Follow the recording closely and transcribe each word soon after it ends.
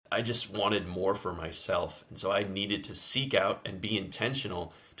I just wanted more for myself. And so I needed to seek out and be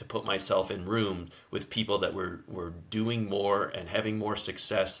intentional to put myself in rooms with people that were doing more and having more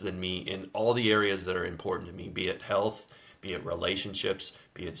success than me in all the areas that are important to me, be it health, be it relationships,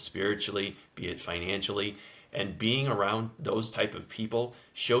 be it spiritually, be it financially. And being around those type of people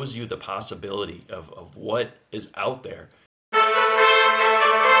shows you the possibility of what is out there.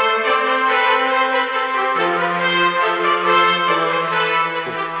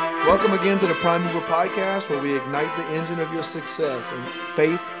 Welcome again to the Prime Mover Podcast, where we ignite the engine of your success in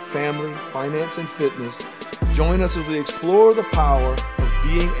faith, family, finance, and fitness. Join us as we explore the power of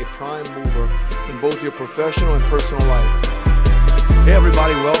being a prime mover in both your professional and personal life. Hey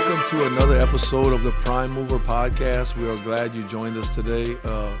everybody, welcome to another episode of the Prime Mover Podcast. We are glad you joined us today.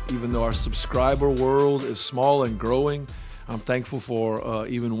 Even though our subscriber world is small and growing, I'm thankful for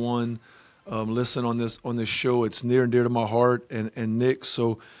even one listen on this show. It's near and dear to my heart and Nick.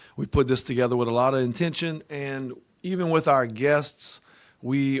 So we put this together with a lot of intention, and even with our guests,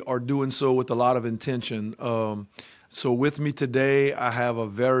 we are doing so with a lot of intention. So with me today, I have a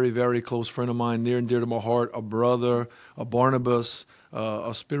very, very close friend of mine, near and dear to my heart, a brother, a Barnabas,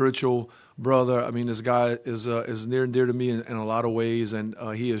 a spiritual brother. I mean, this guy is near and dear to me in a lot of ways, and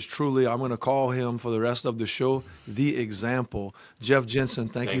he is truly, I'm going to call him for the rest of the show, the example. Geoff Jensen,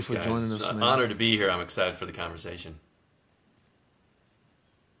 thanks you for guys. Joining us, It's an man. honor to be here. I'm excited for the conversation.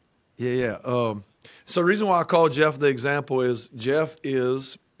 Yeah. So the reason why I call Geoff the example is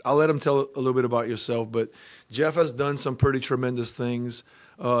I'll let him tell a little bit about yourself, but Geoff has done some pretty tremendous things.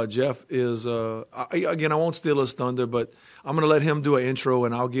 Geoff is, again, I won't steal his thunder, but I'm going to let him do an intro,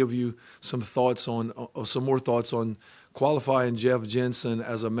 and I'll give you some more thoughts on qualifying Geoff Jensen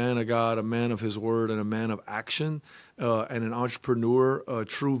as a man of God, a man of his word, and a man of action, and an entrepreneur, a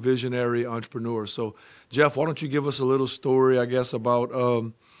true visionary entrepreneur. So, Geoff, why don't you give us a little story, I guess,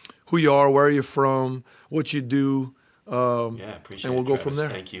 about who you are, where you're from, what you do, Appreciate and we'll it, go Travis. from there.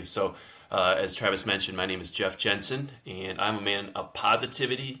 Thank you. So, as Travis mentioned, my name is Geoff Jensen, and I'm a man of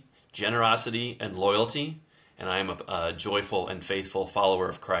positivity, generosity, and loyalty, and I am a joyful and faithful follower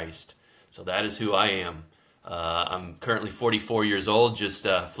of Christ. So that is who I am. I'm currently 44 years old, just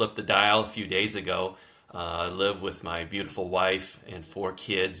flipped the dial a few days ago. I live with my beautiful wife and 4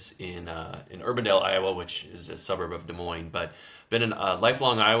 kids in Urbandale, Iowa, which is a suburb of Des Moines. But been a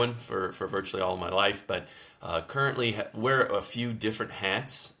lifelong Iowan for virtually all of my life, but currently wear a few different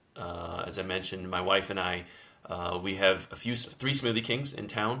hats. As I mentioned, my wife and I, we have 3 Smoothie Kings in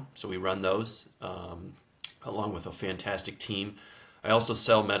town, so we run those along with a fantastic team. I also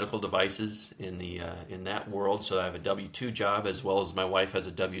sell medical devices in that world, so I have a W-2 job as well as my wife has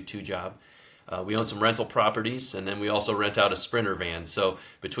a W-2 job. We own some rental properties, and then we also rent out a Sprinter van. So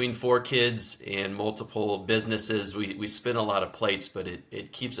between 4 kids and multiple businesses, we spin a lot of plates, but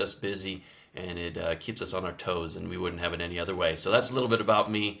it keeps us busy, and it keeps us on our toes, and we wouldn't have it any other way. So that's a little bit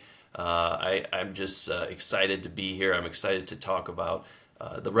about me. I'm just excited to be here. I'm excited to talk about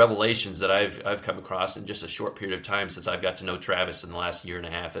the revelations that I've come across in just a short period of time since I've got to know Travis in the last year and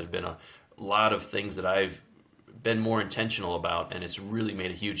a half. There's been a lot of things that I've been more intentional about, and it's really made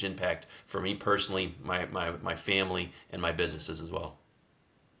a huge impact for me personally, my family, and my businesses as well.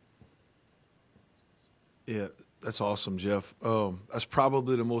 Yeah, that's awesome, Geoff. That's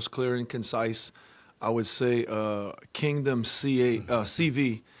probably the most clear and concise, I would say, Kingdom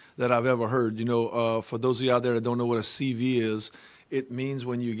CV that I've ever heard. For those of you out there that don't know what a CV is, it means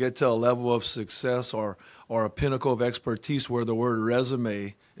when you get to a level of success or a pinnacle of expertise where the word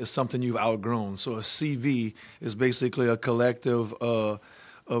resume is something you've outgrown. So a CV is basically a collective a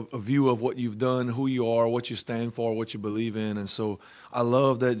view of what you've done, who you are, what you stand for, what you believe in. And so I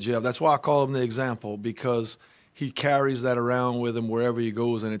love that, Geoff. That's why I call him the example, because he carries that around with him wherever he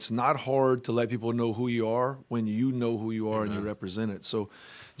goes. And it's not hard to let people know who you are when you know who you are. Amen. And you represent it. So,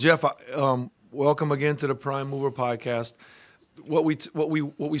 Geoff, welcome again to the Prime Mover Podcast. What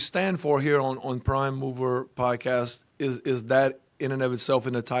we stand for here on Prime Mover Podcast is that in and of itself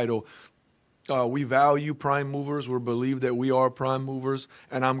in the title. We value prime movers. We believe that we are prime movers,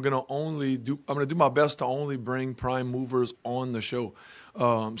 and I'm gonna do my best to only bring prime movers on the show.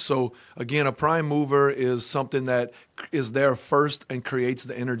 So again, a prime mover is something that is there first and creates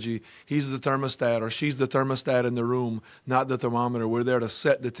the energy. He's the thermostat, or she's the thermostat in the room, not the thermometer. We're there to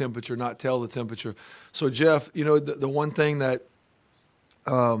set the temperature, not tell the temperature. So Geoff, the one thing that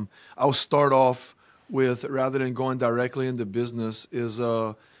I'll start off with, rather than going directly into business, is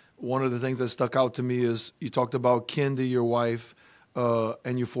one of the things that stuck out to me is you talked about Kendi, your wife,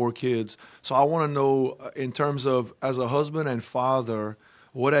 and your 4 kids. So I want to know, in terms of as a husband and father,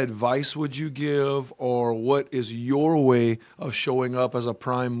 what advice would you give, or what is your way of showing up as a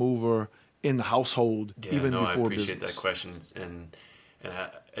prime mover in the household, Yeah, even no, I before appreciate that business? question.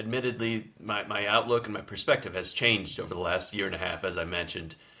 Admittedly, my outlook and my perspective has changed over the last year and a half, as I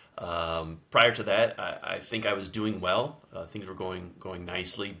mentioned. Prior to that, I think I was doing well. Things were going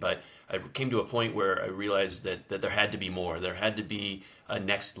nicely, but I came to a point where I realized that there had to be more. There had to be a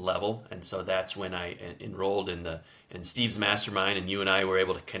next level, and so that's when I enrolled in Steve's mastermind, and you and I were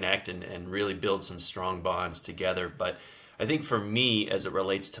able to connect and really build some strong bonds together. But I think for me, as it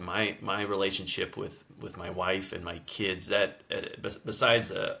relates to my relationship with my wife and my kids, that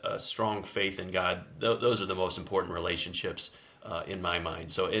besides a strong faith in God, those are the most important relationships in my mind.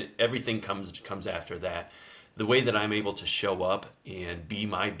 So everything comes after that. The way that I'm able to show up and be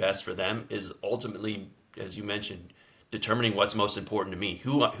my best for them is ultimately, as you mentioned, determining what's most important to me.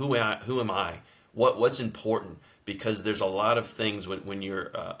 Who am I? What's important? Because there's a lot of things when you're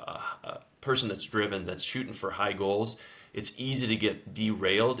a person that's driven, that's shooting for high goals. It's easy to get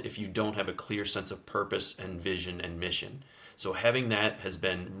derailed if you don't have a clear sense of purpose and vision and mission. So having that has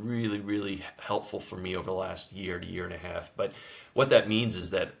been really, really helpful for me over the last year to year and a half. But what that means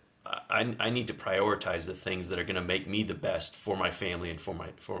is that I need to prioritize the things that are going to make me the best for my family and for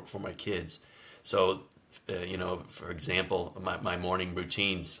my kids. So, for example, my morning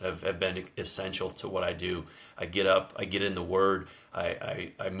routines have been essential to what I do. I get up, I get in the Word,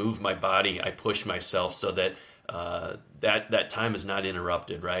 I move my body, I push myself so that that time is not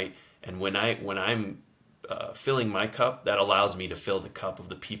interrupted, right? And when I'm filling my cup, that allows me to fill the cup of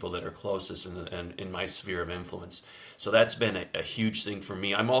the people that are closest in my sphere of influence. So that's been a huge thing for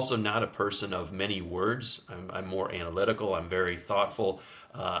me. I'm also not a person of many words. I'm more analytical. I'm very thoughtful.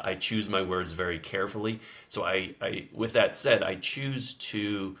 I choose my words very carefully. So with that said, I choose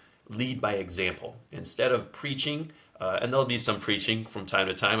to lead by example instead of preaching. And there'll be some preaching from time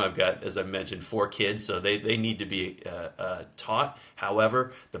to time. I've got, as I mentioned, 4 kids, so they need to be taught.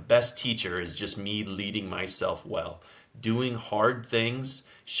 However, the best teacher is just me leading myself well, doing hard things,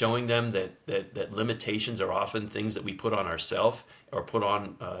 showing them that limitations are often things that we put on ourselves or put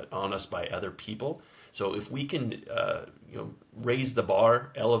on us by other people. So if we can, raise the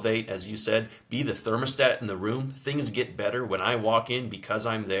bar, elevate, as you said, be the thermostat in the room, things get better when I walk in because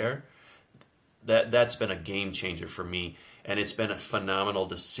I'm there. That's been a game changer for me, and it's been phenomenal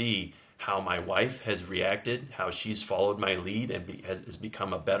to see how my wife has reacted, how she's followed my lead and has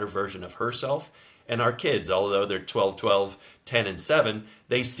become a better version of herself. And our kids, although they're 12, 12, 10, and 7,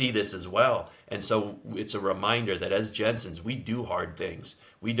 they see this as well. And so it's a reminder that as Jensens, we do hard things.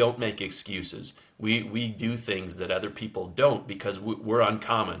 We don't make excuses. We do things that other people don't because we're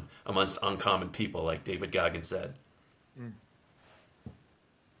uncommon amongst uncommon people, like David Goggins said. Mm.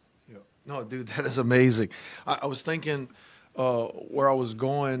 Yeah. No, dude, that is amazing. I was thinking where I was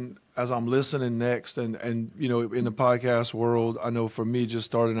going as I'm listening next, and in the podcast world, I know for me, just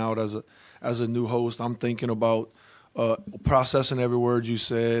starting out as a new host, I'm thinking about processing every word you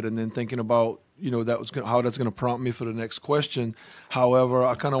said, and then thinking about how that's gonna prompt me for the next question. However,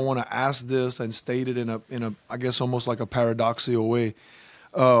 I kind of want to ask this and state it in a I guess almost like a paradoxical way.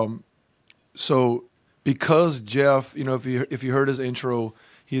 Um, so because Geoff, if you heard his intro,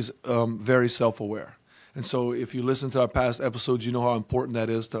 he's very self-aware. And so if you listen to our past episodes, you know how important that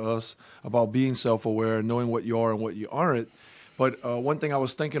is to us about being self-aware and knowing what you are and what you aren't. But one thing I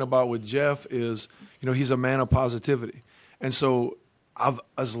was thinking about with Geoff is, he's a man of positivity. And so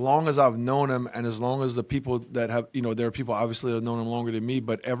as long as I've known him, and as long as the people that have, there are people obviously that have known him longer than me,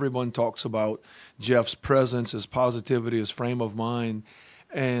 but everyone talks about Geoff's presence, his positivity, his frame of mind.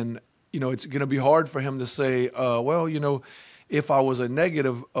 And it's going to be hard for him to say, well, if I was a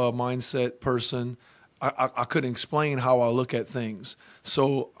negative mindset person, I couldn't explain how I look at things.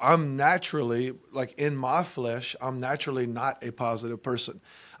 So I'm naturally, like in my flesh, I'm naturally not a positive person.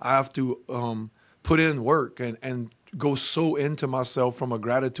 I have to put in work and go so into myself from a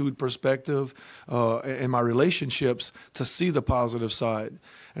gratitude perspective in my relationships to see the positive side.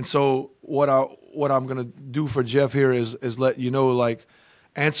 And so what I'm gonna do for Geoff here is let you know, like,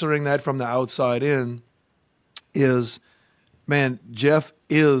 answering that from the outside in is, man,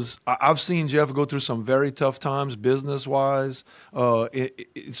 I've seen Geoff go through some very tough times business wise,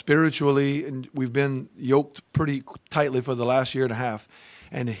 spiritually, and we've been yoked pretty tightly for the last year and a half.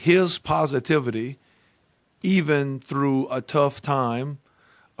 And his positivity, even through a tough time,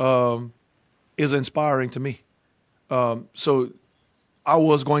 um, is inspiring to me. So I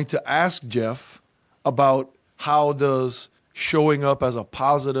was going to ask Geoff about how does showing up as a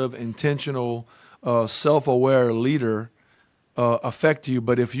positive, intentional, self-aware leader affect you.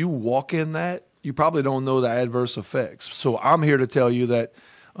 But if you walk in that, you probably don't know the adverse effects. So I'm here to tell you that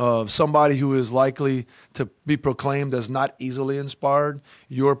somebody who is likely to be proclaimed as not easily inspired,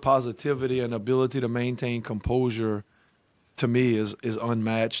 your positivity and ability to maintain composure to me is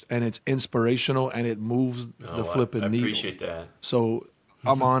unmatched, and it's inspirational, and it moves the No, I flipping needle. appreciate that. So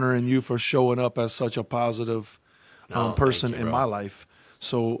I'm honoring you for showing up as such a positive No, thank person you, in bro. my life.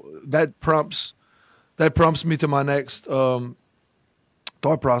 So that prompts me to my next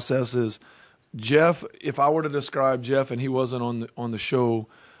thought process is Geoff. If I were to describe Geoff and he wasn't on the show,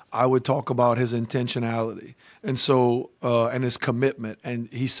 I would talk about his intentionality and his commitment.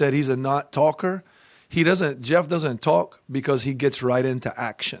 And he said he's a not talker. Geoff doesn't talk because he gets right into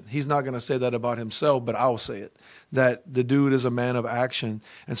action. He's not going to say that about himself, but I'll say it, that the dude is a man of action.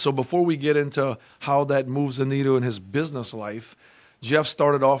 And so before we get into how that moves the needle in his business life, Geoff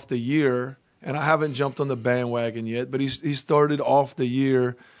started off the year, and I haven't jumped on the bandwagon yet, but he started off the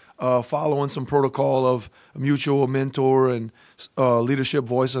year following some protocol of a mutual mentor and leadership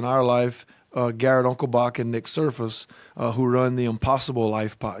voice in our life, Garrett Unkelbach and Nick Surface, who run the Impossible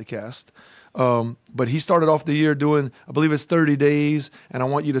Life podcast. But he started off the year doing, I believe it's 30 days, and I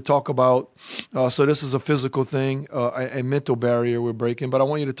want you to talk about, so this is a physical thing, a mental barrier we're breaking, but I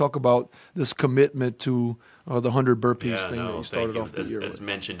want you to talk about this commitment to the 100 burpees Yeah, thing that no, you thank started you. off the year As with.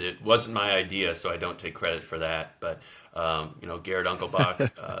 mentioned, it wasn't my idea, so I don't take credit for that. But Garrett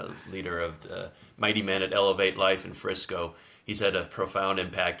Unkelbach, leader of the Mighty Men at Elevate Life in Frisco, he's had a profound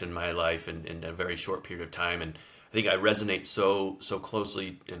impact in my life in a very short period of time, and I think I resonate so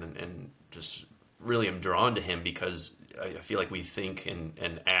closely and just really am drawn to him because I feel like we think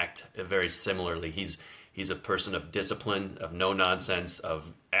and act very similarly. He's a person of discipline, of no nonsense,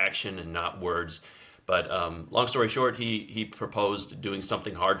 of action and not words. But long story short, he proposed doing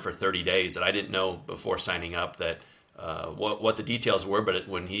something hard for 30 days that I didn't know before signing up that what the details were. But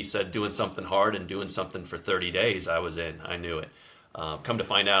when he said doing something hard and doing something for 30 days, I was in. I knew it. Come to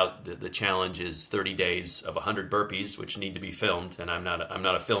find out, the challenge is 30 days of 100 burpees, which need to be filmed. And I'm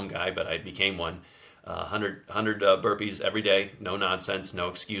not a film guy, but I became one. 100 burpees every day, no nonsense, no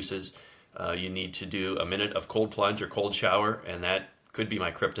excuses. You need to do a minute of cold plunge or cold shower, and that could be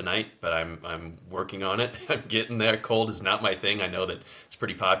my kryptonite, but I'm working on it. I'm getting there. Cold is not my thing. I know that it's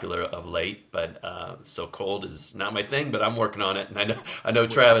pretty popular of late, but so cold is not my thing. But I'm working on it, and I know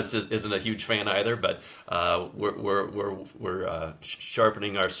Travis isn't a huge fan either. But we're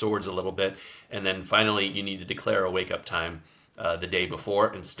sharpening our swords a little bit, and then finally you need to declare a wake up time the day before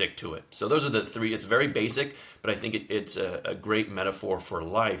and stick to it. So those are the three. It's very basic, but I think it's a great metaphor for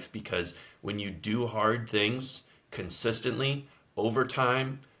life because when you do hard things consistently over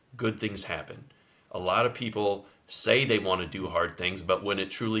time, good things happen. A lot of people say they want to do hard things, but when it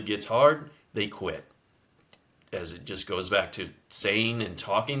truly gets hard, they quit. As it just goes back to saying and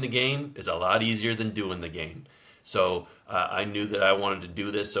talking the game is a lot easier than doing the game. So I knew that I wanted to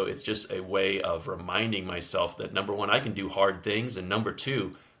do this. So it's just a way of reminding myself that number one, I can do hard things, and number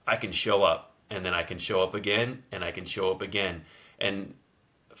two, I can show up, and then I can show up again, and I can show up again. And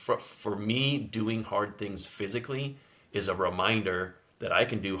for me, doing hard things physically is a reminder that I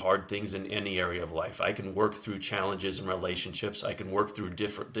can do hard things in any area of life. I can work through challenges in relationships. I can work through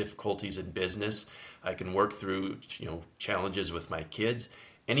different difficulties in business. I can work through challenges with my kids.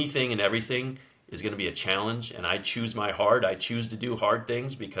 Anything and everything is going to be a challenge, and I choose my hard. I choose to do hard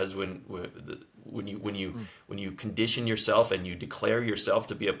things because Mm. when you condition yourself and you declare yourself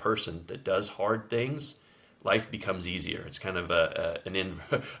to be a person that does hard things, life becomes easier. It's kind of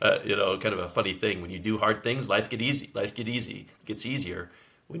kind of a funny thing. When you do hard things, life get easy. Life get easy. It gets easier.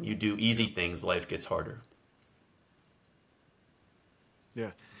 When you do easy things, life gets harder.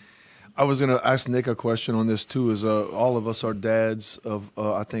 Yeah. I was going to ask Nick a question on this too. Is all of us are dads of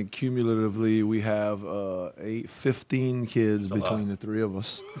I think cumulatively we have 15 kids It's a lot. between the three of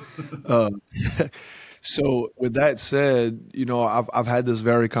us. Uh, so with that said, I've had this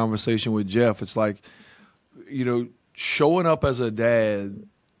very conversation with Geoff. It's like showing up as a dad.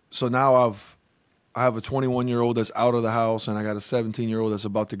 So now I have a 21-year-old that's out of the house, and I got a 17-year-old that's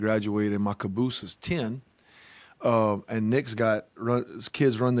about to graduate, and my caboose is 10. And his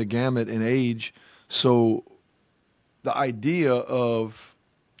kids run the gamut in age. So the idea of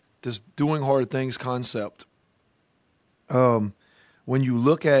this doing hard things concept, um, when you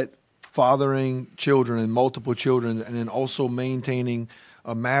look at fathering children and multiple children, and then also maintaining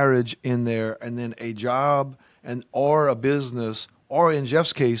a marriage in there, and then a job and or a business, or in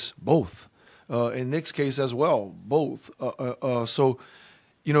Jeff's case, both. In Nick's case as well, both. So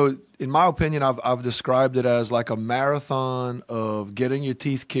in my opinion, I've described it as like a marathon of getting your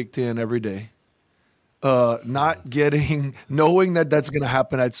teeth kicked in every day, not getting, knowing that that's going to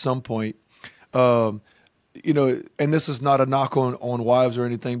happen at some point, Um, and this is not a knock on wives or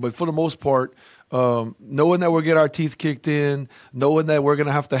anything, but for the most part, knowing that we'll get our teeth kicked in, knowing that we're going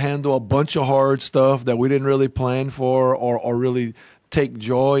to have to handle a bunch of hard stuff that we didn't really plan for or really take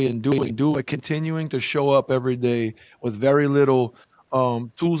joy in doing, but continuing to show up every day with very little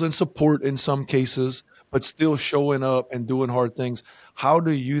tools and support in some cases, but still showing up and doing hard things. How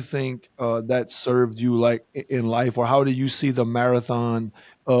do you think that served you like in life, or how do you see the marathon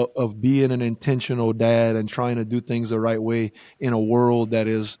of being an intentional dad and trying to do things the right way in a world that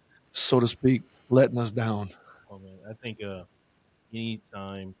is, so to speak, letting us down? Oh man, I think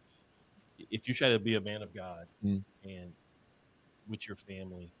anytime if you try to be a man of God Mm, and with your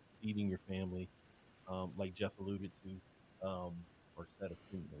family, feeding your family, like Jeff alluded to, or said,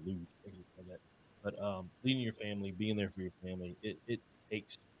 didn't allude, I think he said that, but leading your family, being there for your family, it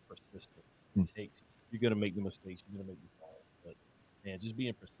takes persistence. It mm, takes you're gonna make the mistakes, you're gonna make the falls, but man, just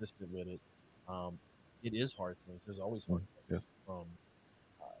being persistent with it. Um, it is hard things. There's always hard mm. Yeah. things.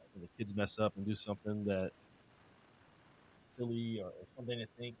 When the kids mess up and do something that silly or something to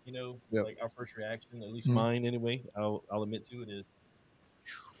think, Yep. like our first reaction, at least Mm, mine anyway, I'll admit to it is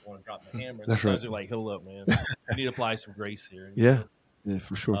I want to drop the hammer. And that's right. sometimes they're like, hold up, man, you need to apply some grace here, Yeah. Yeah,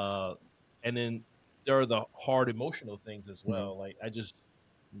 for sure. And then there are the hard emotional things as Mm, well. Like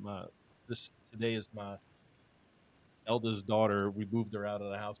my this today is my eldest daughter. We moved her out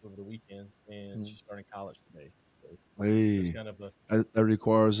of the house over the weekend, and mm. she's starting college today. So that's Hey, kind of a that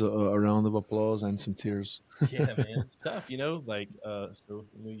requires a round of applause and some tears. yeah, man. It's tough, Like so,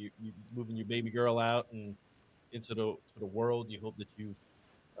 you moving your baby girl out and into the world. You hope that you've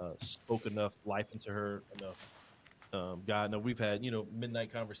spoke enough life into her, enough God. No, we've had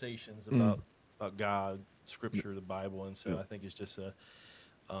midnight conversations Mm, about God, yeah. Scripture, the Bible, and so Yeah. I think it's just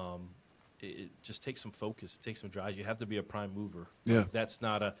um, it just takes some focus, it takes some drive. You have to be a prime mover. Yeah. Like that's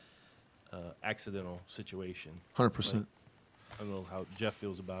not a accidental situation. Like 100%. I don't know how Jeff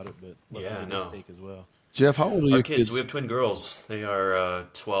feels about it, but love to Yeah, get his no. take as well. Jeff, how old are Our your kids, we kids? have twin girls. They are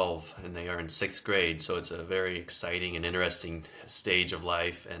 12 and they are in sixth grade, so it's a very exciting and interesting stage of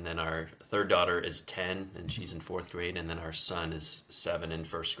life. And then our third daughter is 10 and she's in fourth grade, and then our son is 7 in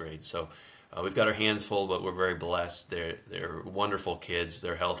first grade. So we've got our hands full, but we're very blessed. They're wonderful kids.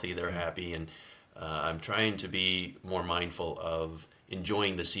 They're healthy, they're Yeah. happy, and I'm trying to be more mindful of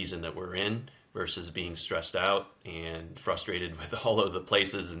enjoying the season that we're in versus being stressed out and frustrated with all of the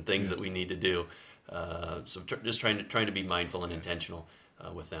places and things Yeah. that we need to do. Just trying to be mindful and Yeah. intentional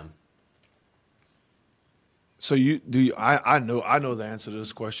with them. So you do you, I know the answer to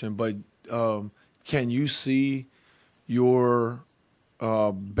this question, but um, can you see your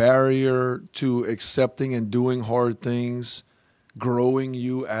barrier to accepting and doing hard things growing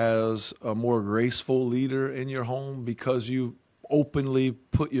you as a more graceful leader in your home because you openly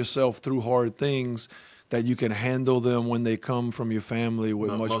put yourself through hard things that you can handle them when they come from your family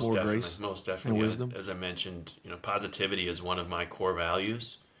with much Most more definitely, grace most and definitely. wisdom? As I mentioned, positivity is one of my core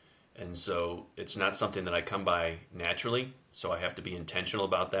values, and so it's not something that I come by naturally. So I have to be intentional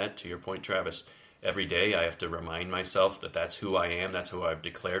about that. To your point, Travis, every day I have to remind myself that that's who I am. That's who I've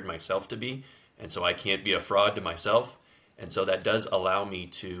declared myself to be, and so I can't be a fraud to myself. And so that does allow me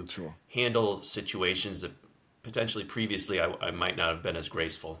to Sure. handle situations that potentially previously I might not have been as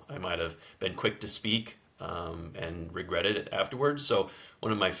graceful. I might have been quick to speak and regretted it afterwards. So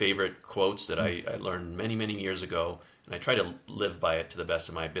one of my favorite quotes that Mm, I learned many, many years ago, and I try to live by it to the best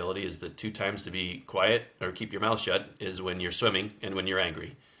of my ability, is that two times to be quiet or keep your mouth shut is when you're swimming and when you're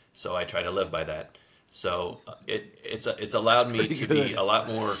angry. So I try to live by that. So it's that's allowed me pretty to good. be a lot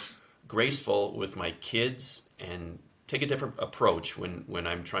more graceful with my kids and take a different approach when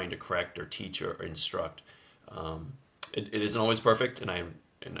I'm trying to correct or teach or instruct. Um, it isn't always perfect, and I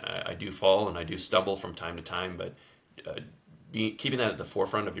do fall and I do stumble from time to time, but keeping that at the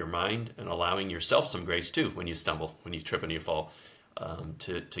forefront of your mind and allowing yourself some grace too when you stumble, when you trip and you fall,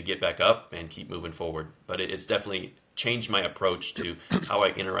 to get back up and keep moving forward. But it's definitely changed my approach to how I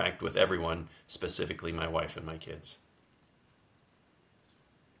interact with everyone, specifically my wife and my kids.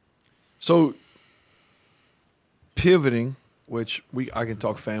 So pivoting, which I can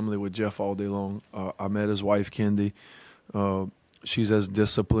talk family with Jeff all day long. I met his wife Kendi. Uh, she's as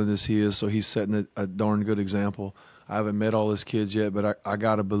disciplined as he is, so he's setting a darn good example. I haven't met all his kids yet, but I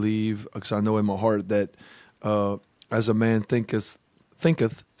gotta believe, because I know in my heart that uh, as a man thinketh,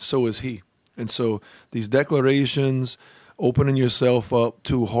 so is he. And so these declarations, opening yourself up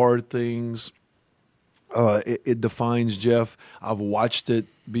to hard things, it defines Jeff. I've watched it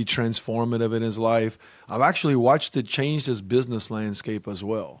be transformative in his life. I've actually watched it change his business landscape as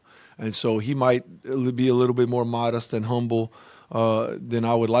well. And so he might be a little bit more modest and humble, than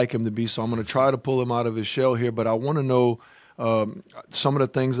I would like him to be. So I'm going to try to pull him out of his shell here. But I want to know some of the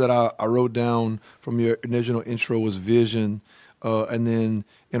things that I wrote down from your original intro was vision. And then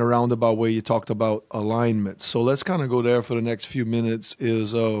in a roundabout way, you talked about alignment. So let's kind of go there for the next few minutes.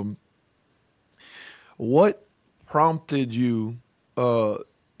 Is what prompted you? Uh,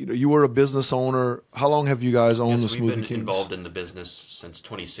 you were a business owner. How long have you guys owned the Yes, we've Smoothie been Kings? involved in the business since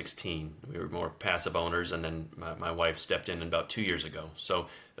 2016. We were more passive owners, and then my wife stepped in about 2 years ago. So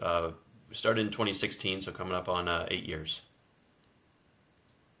we started in 2016, so coming up on 8 years.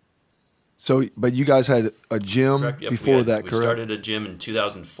 So, but you guys had a gym Correct. Yep. before that, We correct? started a gym in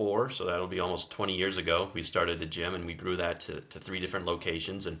 2004, so that'll be almost 20 years ago. We started a gym, and we grew that to three different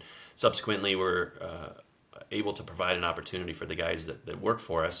locations, and subsequently we're able to provide an opportunity for the guys that work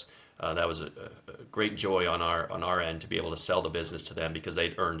for us. That was a great joy on our end to be able to sell the business to them because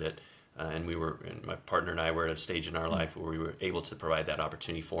they'd earned it. And my partner and I were at a stage in our life where we were able to provide that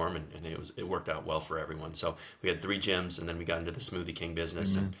opportunity for them, and it worked out well for everyone. So we had three gyms, and then we got into the Smoothie King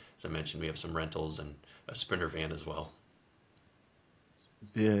business, and Amen. as I mentioned, we have some rentals and a Sprinter van as well.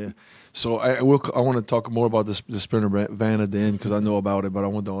 Yeah. So I want to talk more about the Sprinter van at the end because I know about it, but I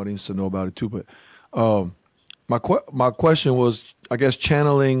want the audience to know about it too. But um, my question was, I guess,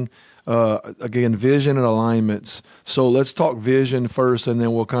 channeling again vision and alignments. So let's talk vision first, and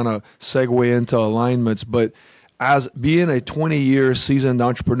then we'll kind of segue into alignments. But as being a 20-year seasoned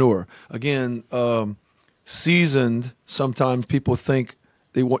entrepreneur, again, seasoned, sometimes people think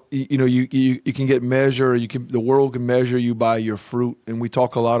they want, you can get measured, the world can measure you by your fruit. And we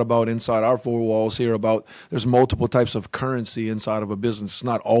talk a lot about inside our four walls here about there's multiple types of currency inside of a business. It's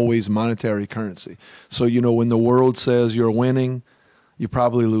not always monetary currency. So, when the world says you're winning, you're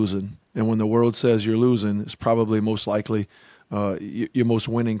probably losing. And when the world says you're losing, it's probably most likely your most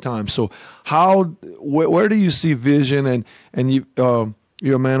winning time. So where do you see vision? And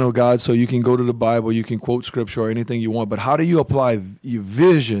you're a man of God, so you can go to the Bible, you can quote scripture or anything you want. But how do you apply your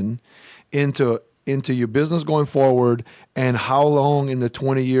vision into your business going forward? And how long in the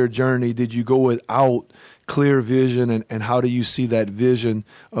 20-year journey did you go without clear vision? And how do you see that vision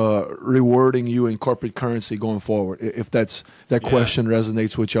rewarding you in corporate currency going forward? If that Yeah. question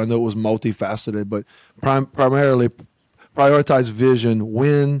resonates with you, I know it was multifaceted, but primarily prioritize vision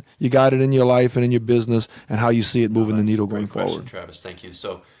when you got it in your life and in your business, and how you see it No, moving the that's a needle going great question, forward. Travis. Thank you.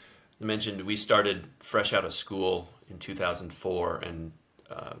 So, you mentioned we started fresh out of school in 2004, and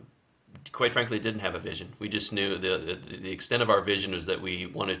quite frankly, didn't have a vision. We just knew the extent of our vision was that we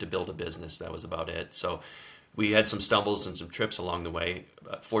wanted to build a business. That was about it. So, we had some stumbles and some trips along the way.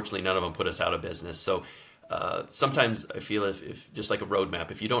 Fortunately, none of them put us out of business. So, sometimes I feel if just like a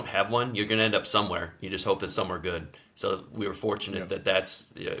roadmap, if you don't have one, you're going to end up somewhere. You just hope it's somewhere good. So we were fortunate Yeah.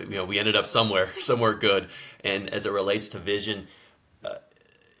 that's we ended up somewhere good. And as it relates to vision,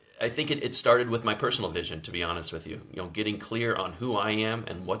 I think it started with my personal vision, to be honest with you. Getting clear on who I am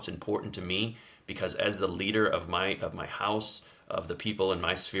and what's important to me, because as the leader of my house, of the people in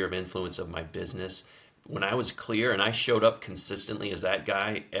my sphere of influence of my business, when I was clear and I showed up consistently as that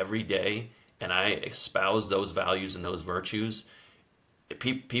guy every day, and I espoused those values and those virtues,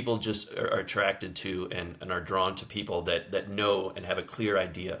 people just are attracted to and are drawn to people that know and have a clear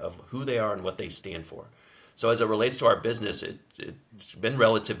idea of who they are and what they stand for. So as it relates to our business, it's been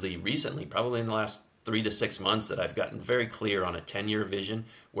relatively recently, probably in the last 3 to 6 months, that I've gotten very clear on a 10-year vision,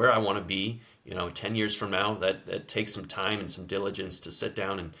 where I want to be, 10 years from now. That takes some time and some diligence to sit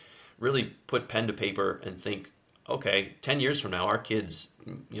down and really put pen to paper and think, okay, 10 years from now, our kids,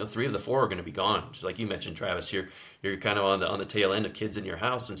 three of the four are going to be gone. Just like you mentioned, Travis, you're kind of on the tail end of kids in your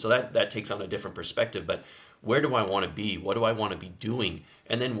house. And so that takes on a different perspective. But where do I want to be? What do I want to be doing?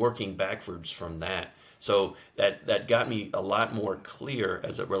 And then working backwards from that. So that got me a lot more clear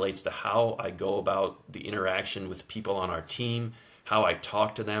as it relates to how I go about the interaction with people on our team, how I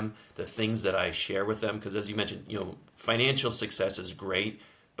talk to them, the things that I share with them. Because as you mentioned, financial success is great,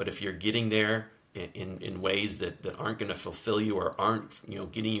 but if you're getting there in ways that aren't going to fulfill you or aren't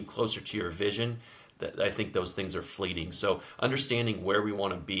getting you closer to your vision, that I think those things are fleeting. So understanding where we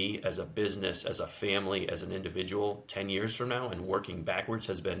want to be as a business, as a family, as an individual 10 years from now, and working backwards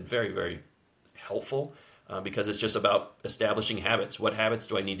has been very, very helpful, because it's just about establishing habits. What habits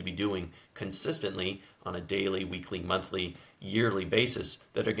do I need to be doing consistently on a daily, weekly, monthly, yearly basis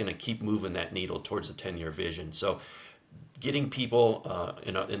that are going to keep moving that needle towards the 10-year vision? So getting people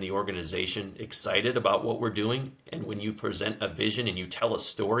in the organization excited about what we're doing, and when you present a vision and you tell a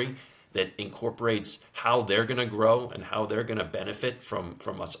story that incorporates how they're going to grow and how they're going to benefit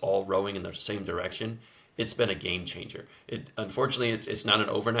from us all rowing in the same direction, it's been a game changer. Unfortunately, it's not an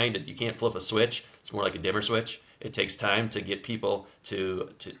overnight. You can't flip a switch. It's more like a dimmer switch. It takes time to get people to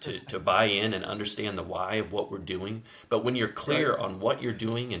buy in and understand the why of what we're doing. But when you're clear on what you're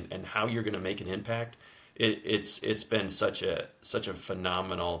doing and how you're going to make an impact, it's been such a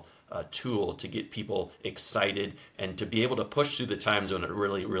phenomenal tool to get people excited and to be able to push through the times when it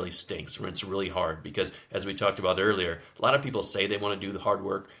really, really stinks, when it's really hard. Because as we talked about earlier, a lot of people say they want to do the hard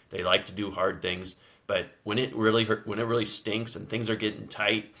work, they like to do hard things, but when it really stinks and things are getting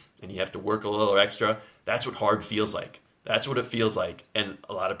tight and you have to work a little extra, that's what hard feels like. That's what it feels like. And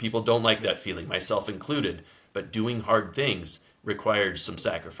a lot of people don't like that feeling, myself included. But doing hard things requires some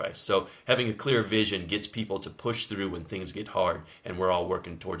sacrifice. So having a clear vision gets people to push through when things get hard and we're all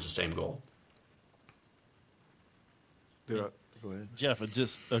working towards the same goal. Go ahead. Geoff,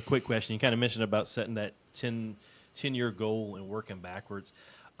 just a quick question. You kind of mentioned about setting that 10-year goal and working backwards.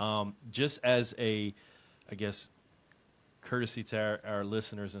 Just as a, I guess, courtesy to our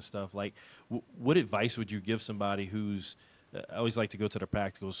listeners and stuff, like what advice would you give somebody who's, I always like to go to the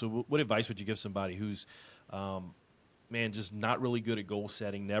practical. So what advice would you give somebody who's, just not really good at goal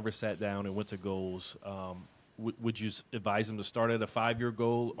setting, never sat down and went to goals? Would you advise them to start at a 5-year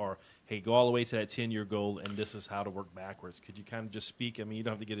goal, or, hey, go all the way to that 10-year goal and this is how to work backwards? Could you kind of just speak? I mean, you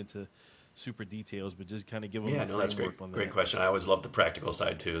don't have to get into super details, but just kind of give them a that's framework great. on that. Great question. I always love the practical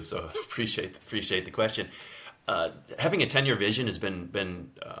side too, so appreciate the question. Having a 10-year vision has been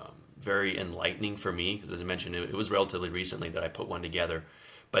very enlightening for me, because as I mentioned, it was relatively recently that I put one together.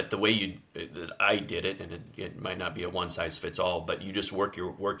 But the way that I did it, and it might not be a one size fits all, but you just work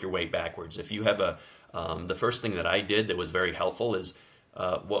your way backwards. If you have the first thing that I did that was very helpful is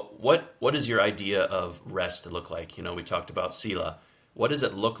what is your idea of rest to look like? We talked about Sila. What does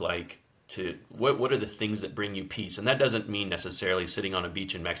it look like what are the things that bring you peace? And that doesn't mean necessarily sitting on a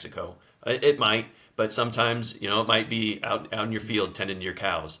beach in Mexico. It might, but sometimes, it might be out in your field tending to your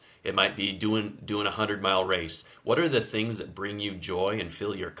cows. It might be doing a 100-mile race. What are the things that bring you joy and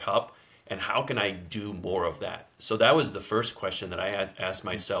fill your cup? And how can I do more of that? So that was the first question that I asked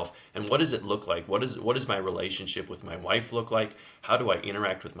myself. And what does it look like? What does my relationship with my wife look like? How do I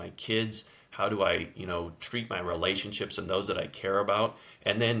interact with my kids? How do I, treat my relationships and those that I care about?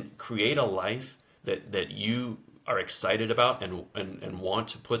 And then create a life that you are excited about and want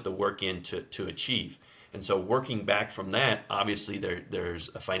to put the work in to achieve. And so working back from that, obviously there's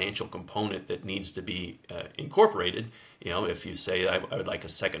a financial component that needs to be incorporated. If you say I would like a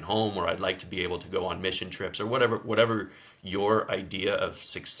second home, or I'd like to be able to go on mission trips, or whatever your idea of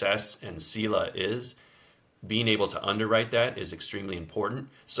success and Sila is, being able to underwrite that is extremely important.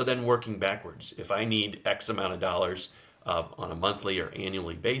 So then working backwards, if I need X amount of dollars on a monthly or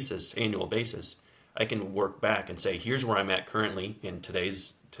annual basis, I can work back and say, here's where I'm at currently in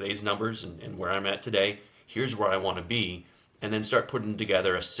today's numbers and where I'm at today. Here's where I want to be, and then start putting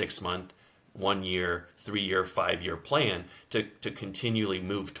together a 6-month, 1 year, 3 year, 5 year plan to continually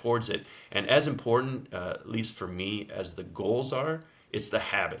move towards it. And as important, at least for me, as the goals are, it's the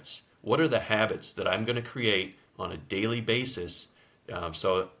habits. What are the habits that I'm going to create on a daily basis?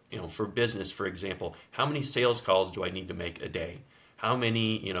 For business, for example, how many sales calls do I need to make a day? How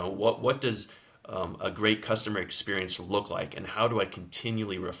many, what does a great customer experience look like? And how do I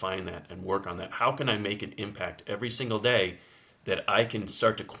continually refine that and work on that? How can I make an impact every single day that I can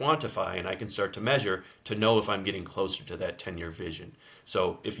start to quantify and I can start to measure to know if I'm getting closer to that 10-year vision?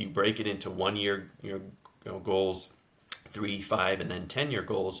 So if you break it into 1 year goals, 3, 5, and then 10-year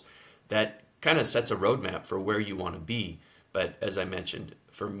goals, that kind of sets a roadmap for where you want to be. But as I mentioned,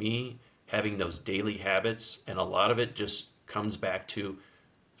 for me, having those daily habits, and a lot of it just comes back to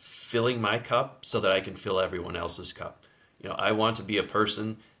filling my cup so that I can fill everyone else's cup. I want to be a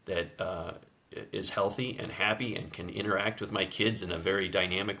person that is healthy and happy and can interact with my kids in a very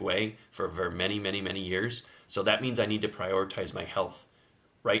dynamic way for many, many, many years. So that means I need to prioritize my health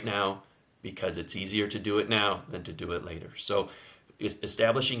right now, because it's easier to do it now than to do it later. So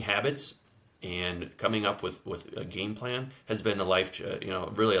establishing habits and coming up with a game plan has been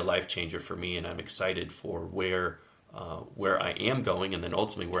really a life changer for me, and I'm excited for where I am going, and then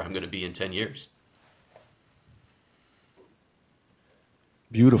ultimately where I'm going to be in 10 years.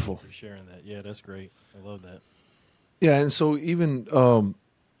 Beautiful. For sharing that. Yeah, that's great. I love that. Yeah, and so even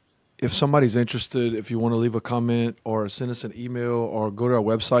if somebody's interested, if you want to leave a comment or send us an email or go to our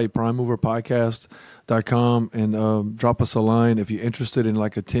website, primemoverpodcast.com, and drop us a line. If you're interested in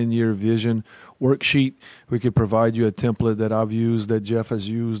like a 10-year vision worksheet, we could provide you a template that I've used, that Geoff has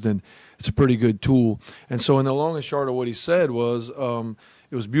used, and it's a pretty good tool. And so in the long and short of what he said was,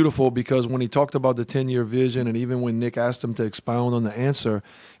 it was beautiful, because when he talked about the 10-year vision, and even when Nick asked him to expound on the answer,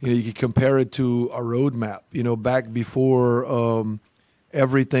 you could compare it to a roadmap. Back before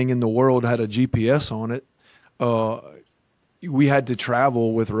everything in the world had a GPS on it. uh, we had to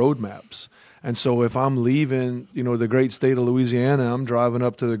travel with road maps. And so if I'm leaving, the great state of Louisiana, I'm driving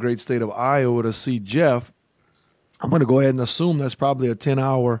up to the great state of Iowa to see Geoff, I'm going to go ahead and assume that's probably a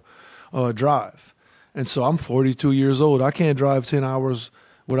 10-hour drive. And so I'm 42 years old. I can't drive 10 hours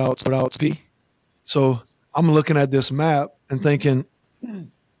without ski. So I'm looking at this map and thinking,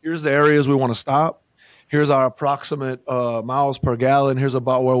 here's the areas we want to stop. Here's our approximate miles per gallon. Here's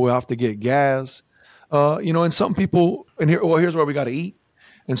about where we'll have to get gas. And some people, here's where we got to eat.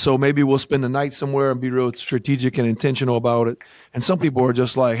 And so maybe we'll spend the night somewhere and be real strategic and intentional about it. And some people are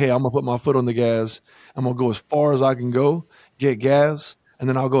just like, hey, I'm going to put my foot on the gas. I'm going to go as far as I can go, get gas, and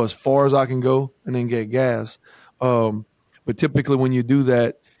then I'll go as far as I can go and then get gas. But typically when you do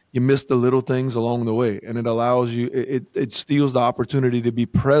that, you miss the little things along the way, and it allows you, it steals the opportunity to be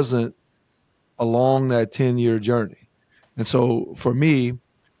present along that 10-year journey. And so for me,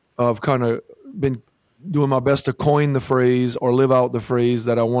 I've kind of been doing my best to coin the phrase or live out the phrase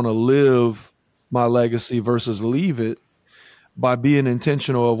that I want to live my legacy versus leave it by being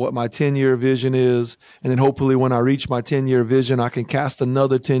intentional of what my 10-year vision is. And then hopefully when I reach my 10-year vision, I can cast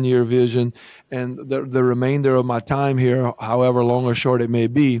another 10-year vision. And the remainder of my time here, however long or short it may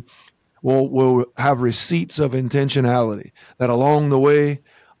be, will have receipts of intentionality that along the way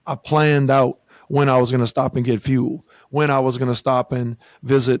I planned out when I was going to stop and get fuel, when I was going to stop and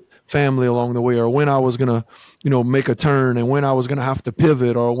visit family along the way, or when I was going to, make a turn, and when I was going to have to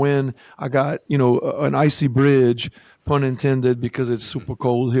pivot, or when I got, an icy bridge, pun intended, because it's super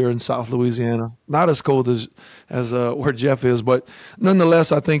cold here in South Louisiana. Not as cold as where Geoff is, but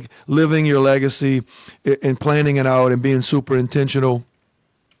nonetheless, I think living your legacy and planning it out and being super intentional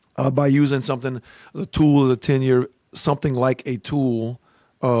by using a tool of a 10-year, something like a tool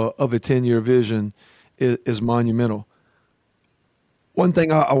of a 10-year vision is monumental. One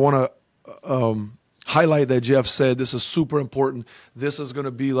thing I want to highlight that Geoff said, this is super important. This is going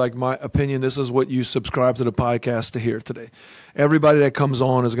to be like my opinion. This is what you subscribe to the podcast to hear today. Everybody that comes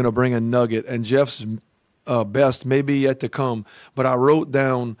on is going to bring a nugget, and Geoff's best may be yet to come, but I wrote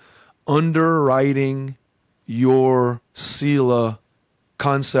down underwriting your Sila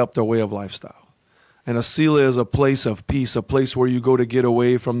concept or way of lifestyle. And a Sila is a place of peace, a place where you go to get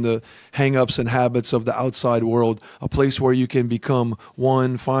away from the hang-ups and habits of the outside world, a place where you can become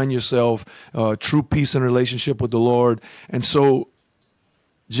one, find yourself, true peace and relationship with the Lord. And so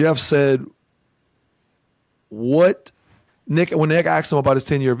Geoff said, when Nick asked him about his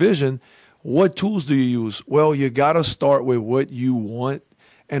 10-year vision, what tools do you use? Well, you got to start with what you want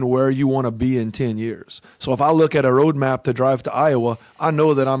and where you want to be in 10 years. So if I look at a roadmap to drive to Iowa, I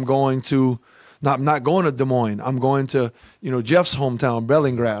know that I'm going to, not going to Des Moines. I'm going to, Geoff's hometown,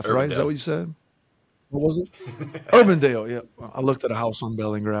 Bellingrath, right? Is that what you said? What was it? Urbandale, yeah. I looked at a house on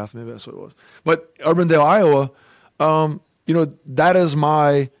Bellingrath. Maybe that's what it was. But Urbandale, Iowa,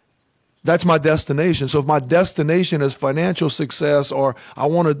 that's my destination. So if my destination is financial success, or I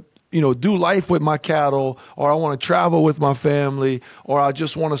want to, do life with my cattle, or I want to travel with my family, or I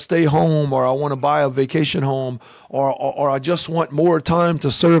just want to stay home, or I want to buy a vacation home, or I just want more time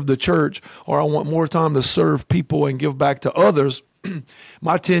to serve the church, or I want more time to serve people and give back to others,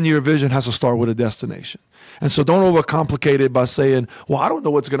 my 10-year vision has to start with a destination. And so don't overcomplicate it by saying, well, I don't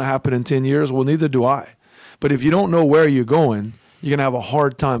know what's going to happen in 10 years. Well, neither do I. But if you don't know where you're going, you're going to have a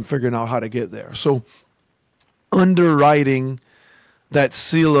hard time figuring out how to get there. So underwriting that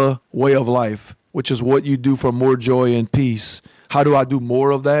Sila way of life, which is what you do for more joy and peace. How do I do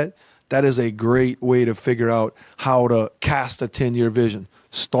more of that? That is a great way to figure out how to cast a 10-year vision.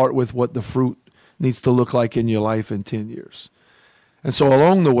 Start with what the fruit needs to look like in your life in 10 years. And so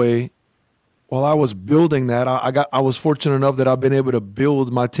along the way, while I was building that, I was fortunate enough that I've been able to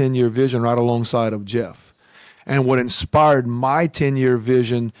build my 10-year vision right alongside of Geoff. And what inspired my 10-year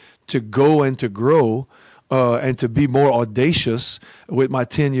vision to go and to grow and to be more audacious with my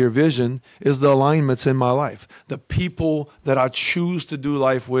 10-year vision is the alignments in my life. The people that I choose to do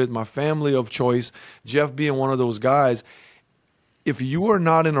life with, my family of choice, Geoff being one of those guys. If you are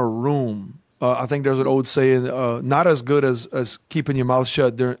not in a room, I think there's an old saying, not as good as keeping your mouth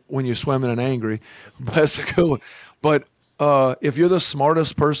shut when you're swimming and angry. But that's a good one. But if you're the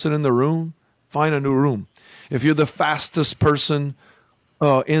smartest person in the room, find a new room. If you're the fastest person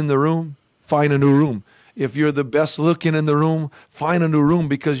in the room, find a new room. If you're the best looking in the room, find a new room,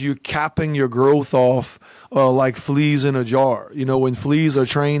 because you're capping your growth off like fleas in a jar. When fleas are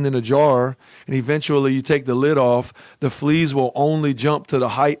trained in a jar and eventually you take the lid off, the fleas will only jump to the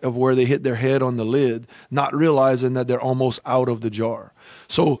height of where they hit their head on the lid, not realizing that they're almost out of the jar.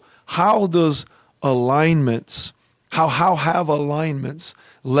 So how have alignments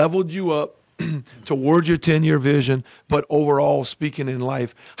leveled you up towards your 10-year vision, but overall speaking in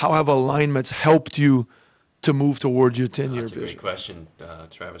life, how have alignments helped you to move towards your 10-year That's a great vision? question,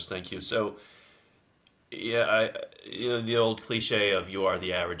 Travis. Thank you. So, yeah, the old cliche of you are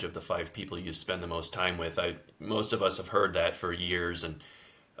the average of the five people you spend the most time with. Most of us have heard that for years, and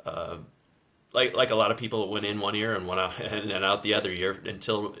like a lot of people, it went in one ear and went out and out the other ear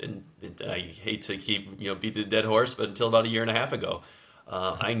and I hate to keep beat the dead horse, but until about a year and a half ago,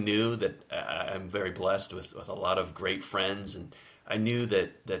 I knew that I'm very blessed with a lot of great friends, and I knew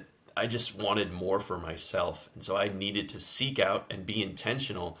that I just wanted more for myself, and so I needed to seek out and be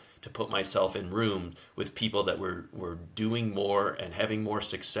intentional to put myself in rooms with people that were doing more and having more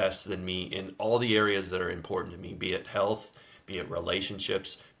success than me in all the areas that are important to me, be it health, be it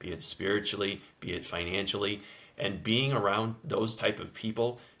relationships, be it spiritually, be it financially. And being around those type of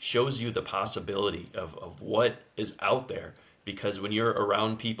people shows you the possibility of what is out there. Because when you're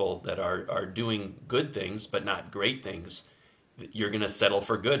around people that are doing good things but not great things, you're going to settle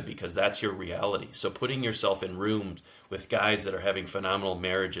for good because that's your reality. So putting yourself in rooms with guys that are having phenomenal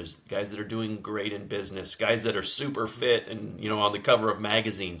marriages, guys that are doing great in business, guys that are super fit and on the cover of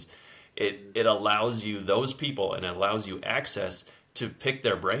magazines, it allows you those people, and it allows you access to pick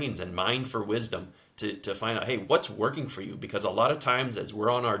their brains and mine for wisdom to find out, hey, what's working for you? Because a lot of times as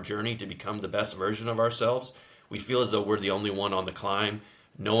we're on our journey to become the best version of ourselves, we feel as though we're the only one on the climb.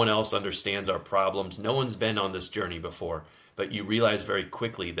 No one else understands our problems. No one's been on this journey before. But you realize very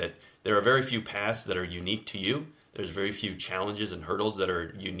quickly that there are very few paths that are unique to you. There's very few challenges and hurdles that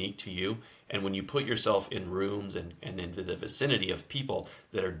are unique to you. And when you put yourself in rooms and into the vicinity of people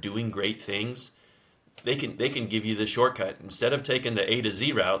that are doing great things, they can give you the shortcut. Instead of taking the A to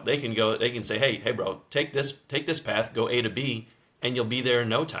Z route, they can say, hey bro, take this path, go A to B, and you'll be there in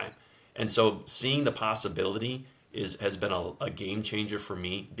no time. And so seeing the possibility has been a game changer for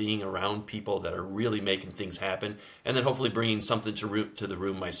me, being around people that are really making things happen, and then hopefully bringing something to the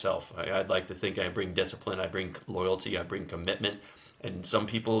room myself. I'd like to think I bring discipline, I bring loyalty, I bring commitment, and some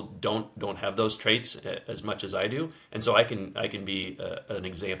people don't have those traits as much as I do, and so I can be an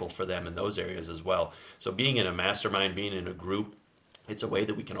example for them in those areas as well. So being in a mastermind, being in a group, it's a way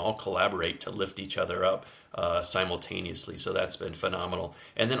that we can all collaborate to lift each other up simultaneously. So that's been phenomenal.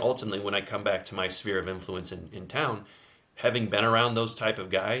 And then ultimately, when I come back to my sphere of influence in town, having been around those type of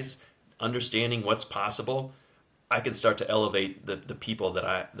guys, understanding what's possible, I can start to elevate the people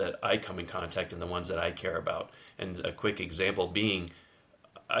that I come in contact and the ones that I care about. And a quick example being,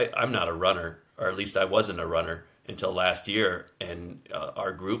 I'm not a runner, or at least I wasn't a runner until last year. And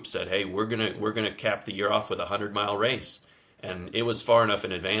our group said, hey, we're gonna cap the year off with a 100-mile race. And it was far enough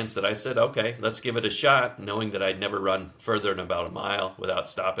in advance that I said, okay, let's give it a shot, knowing that I'd never run further than about a mile without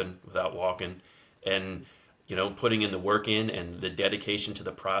stopping, without walking. And, putting in the work in and the dedication to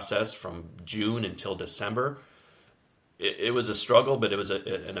the process from June until December, it was a struggle, but it was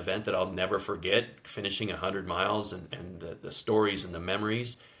an event that I'll never forget, finishing 100 miles and the stories and the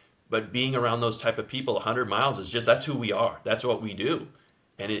memories. But being around those type of people, 100 miles that's who we are. That's what we do.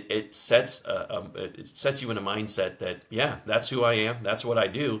 And it sets you in a mindset that, yeah, that's who I am. That's what I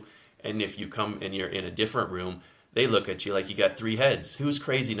do. And if you come and you're in a different room, they look at you like you got three heads. Who's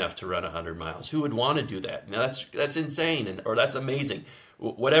crazy enough to run 100 miles? Who would want to do that? Now that's insane, or that's amazing.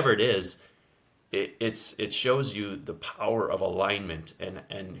 Whatever it is, it shows you the power of alignment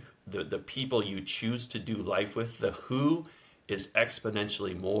and the people you choose to do life with. The who is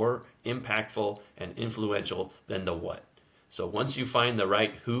exponentially more impactful and influential than the what. So once you find the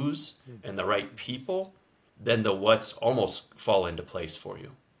right who's and the right people, then the what's almost fall into place for you.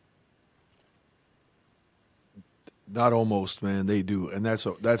 Not almost, man. They do, and that's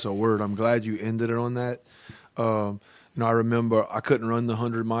a word. I'm glad you ended it on that. I remember I couldn't run the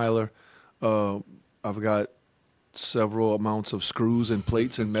 100 miler. Uh, I've got several amounts of screws and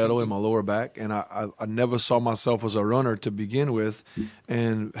plates and metal in my lower back, and I never saw myself as a runner to begin with.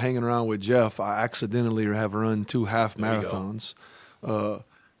 And hanging around with Geoff, I accidentally have run two half There you go. marathons. Uh,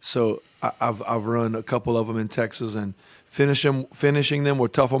 so I've run a couple of them in Texas, and finishing them were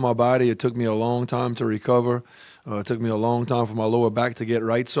tough on my body. It took me a long time to recover. It took me a long time for my lower back to get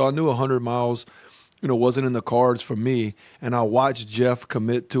right. So I knew 100 miles wasn't in the cards for me. And I watched Geoff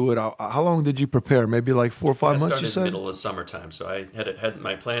commit to it. How long did you prepare? Maybe like 4 or 5 months, you Started said? middle of summertime, so I had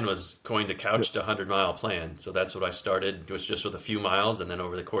my plan was going to couch to 100-mile plan. So that's what I started, was just with a few miles, and then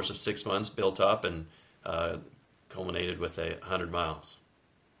over the course of 6 months, built up and uh, culminated with 100 miles.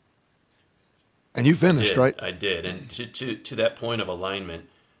 And you finished, right? I did, and to that point of alignment,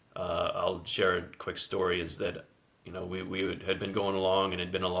 I'll share a quick story. Is that had been going along, and it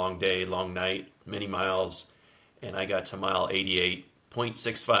had been a long day, long night, many miles, and I got to mile 88,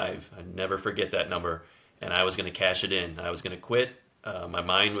 88.65. I never forget that number. And I was going to cash it in. I was going to quit. My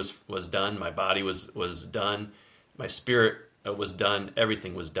mind was done. My body was done. My spirit was done.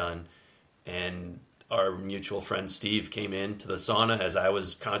 Everything was done. And our mutual friend Steve came into the sauna as I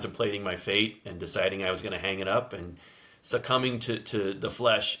was contemplating my fate and deciding I was going to hang it up and succumbing to the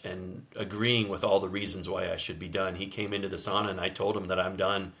flesh and agreeing with all the reasons why I should be done. He came into the sauna and I told him that I'm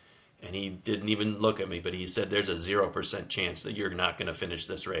done. And he didn't even look at me, but he said, there's a 0% chance that you're not going to finish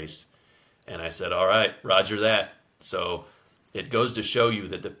this race. And I said, all right, roger that. So it goes to show you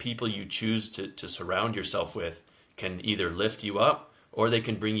that the people you choose to surround yourself with can either lift you up or they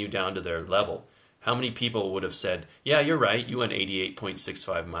can bring you down to their level. How many people would have said, yeah, you're right, you went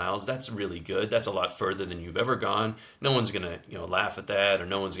 88.65 miles. That's really good. That's a lot further than you've ever gone. No one's going to laugh at that, or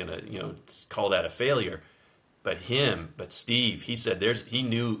no one's going to call that a failure. But Steve, he said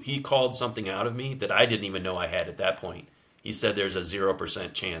he called something out of me that I didn't even know I had at that point. He said there's a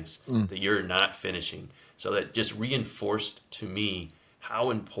 0% chance that you're not finishing. So that just reinforced to me how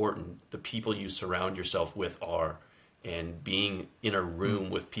important the people you surround yourself with are, and being in a room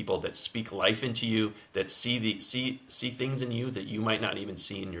with people that speak life into you, that see things in you that you might not even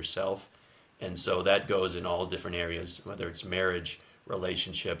see in yourself. And so that goes in all different areas, whether it's marriage,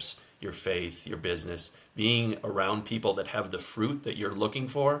 relationships, your faith, your business. Being around people that have the fruit that you're looking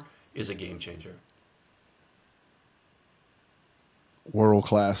for is a game changer.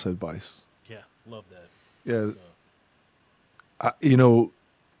 World-class advice. Yeah, love that. Yeah.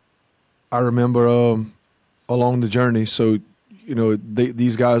 I remember along the journey, so,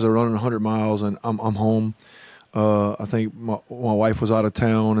 these guys are running 100 miles and I'm home. I think my wife was out of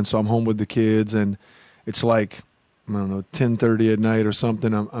town, and so I'm home with the kids, and it's like, I don't know, 10:30 at night or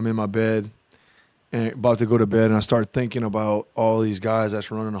something. I'm in my bed and about to go to bed, and I start thinking about all these guys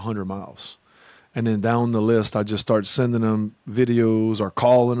that's running 100 miles. And then down the list, I just start sending them videos or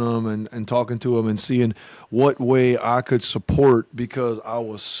calling them and talking to them and seeing what way I could support, because I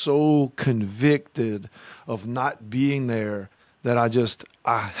was so convicted of not being there that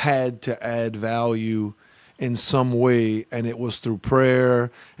I had to add value in some way. And it was through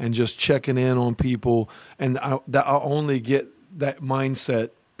prayer and just checking in on people. And I only get that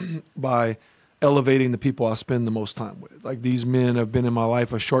mindset by elevating the people I spend the most time with. Like, these men have been in my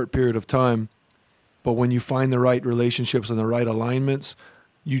life a short period of time, but when you find the right relationships and the right alignments,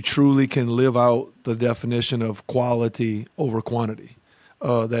 you truly can live out the definition of quality over quantity.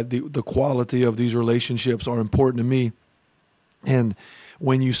 That the quality of these relationships are important to me. And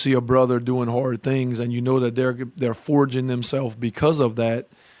when you see a brother doing hard things and you know that they're forging themselves because of that,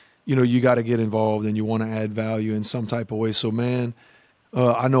 you got to get involved and you want to add value in some type of way. So, man,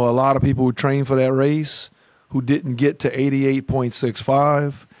 I know a lot of people who trained for that race who didn't get to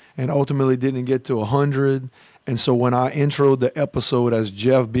 88.65 and ultimately didn't get to 100. And so when I introed the episode as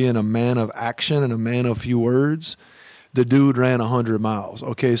Geoff being a man of action and a man of few words, the dude ran 100 miles.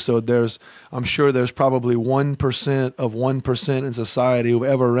 Okay, so I'm sure there's probably 1% of 1% in society who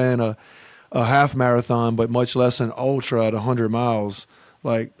ever ran a half marathon, but much less an ultra at 100 miles.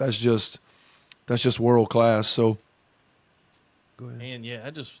 Like, that's just world class. So go ahead. And yeah,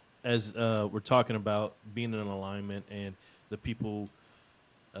 as we're talking about being in alignment and the people,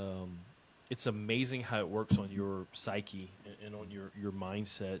 it's amazing how it works on your psyche and on your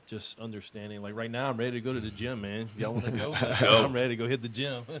mindset. Just understanding, like, right now I'm ready to go to the gym, man. Y'all want to go? Let's go. I'm ready to go hit the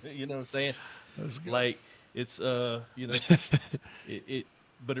gym. You know what I'm saying? Let's go. Like, it's it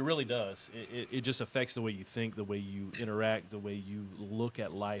but it really does. It just affects the way you think, the way you interact, the way you look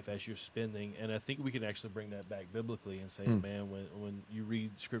at life as you're spending. And I think we can actually bring that back biblically and say, man, when you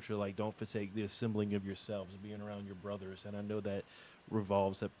read scripture, like, don't forsake the assembling of yourselves, being around your brothers. And I know that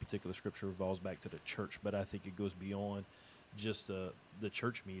particular scripture revolves back to the church, but I think it goes beyond just the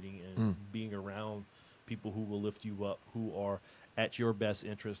church meeting and being around people who will lift you up, who are at your best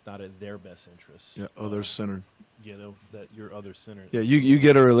interest, not at their best interest. Yeah, others-centered. That you're others-centered. Yeah, you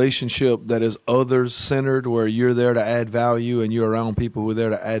get a relationship that is others-centered, where you're there to add value and you're around people who are there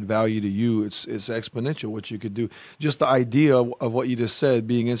to add value to you. It's exponential what you could do. Just the idea of what you just said,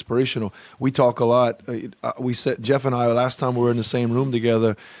 being inspirational. We talk a lot. We said, Geoff and I, last time we were in the same room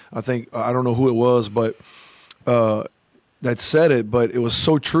together, I think, I don't know who it was, but that said it, but it was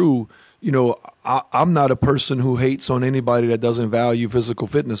so true. I'm not a person who hates on anybody that doesn't value physical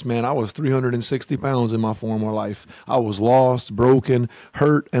fitness, man. I was 360 pounds in my former life. I was lost, broken,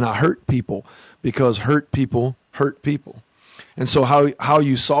 hurt, and I hurt people, because hurt people hurt people. And so how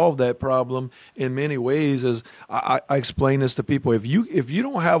you solve that problem in many ways is, I explain this to people. If you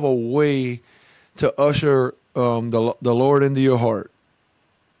don't have a way to usher the Lord into your heart,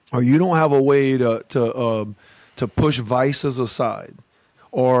 or you don't have a way to to push vices aside,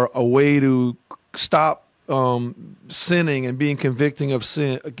 or a way to stop sinning and being convicted of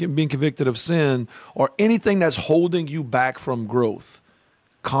sin, or anything that's holding you back from growth.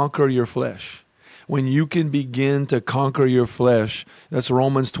 Conquer your flesh. When you can begin to conquer your flesh, that's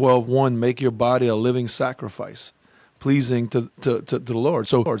Romans 12:1, make your body a living sacrifice, pleasing to the Lord.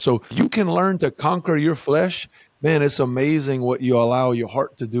 So you can learn to conquer your flesh. Man, it's amazing what you allow your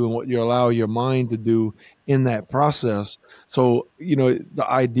heart to do and what you allow your mind to do in that process. So, the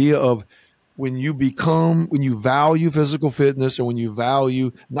idea of when you value physical fitness, and when you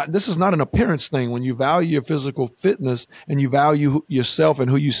value, not, this is not an appearance thing. When you value your physical fitness and you value yourself and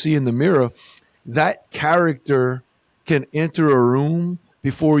who you see in the mirror, that character can enter a room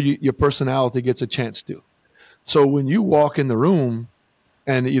before your personality gets a chance to. So when you walk in the room,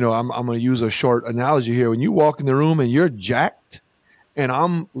 and I'm going to use a short analogy here. When you walk in the room and you're jacked, and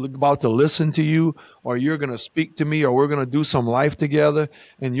I'm about to listen to you, or you're going to speak to me, or we're going to do some life together,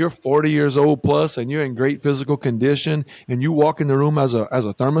 and you're 40 years old plus, and you're in great physical condition, and you walk in the room as a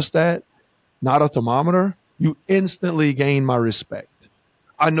thermostat, not a thermometer, you instantly gain my respect.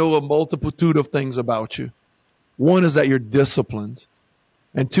 I know a multitude of things about you. One is that you're disciplined,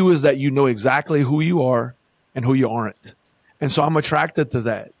 and two is that you know exactly who you are and who you aren't. And so I'm attracted to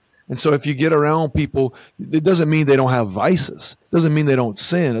that. And so if you get around people, it doesn't mean they don't have vices. It doesn't mean they don't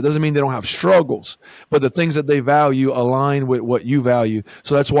sin. It doesn't mean they don't have struggles. But the things that they value align with what you value.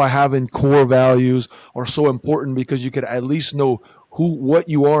 So that's why having core values are so important, because you could at least know what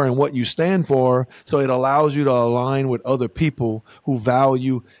you are and what you stand for. So it allows you to align with other people who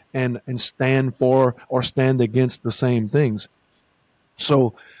value and stand for or stand against the same things.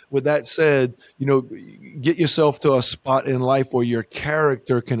 So, with that said, get yourself to a spot in life where your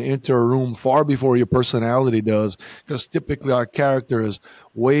character can enter a room far before your personality does, because typically our character is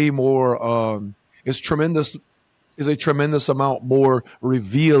way more, is tremendous, is a tremendous amount more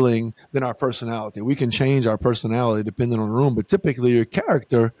revealing than our personality. We can change our personality depending on the room, but typically your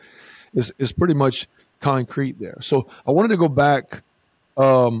character is pretty much concrete there. So, I wanted to go back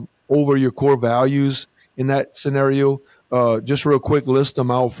over your core values in that scenario. Just real quick, list them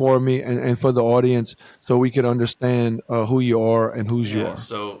out for me and for the audience, so we can understand who you are and whose you Yeah. are.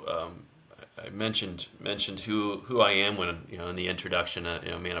 So I mentioned who I am when in the introduction.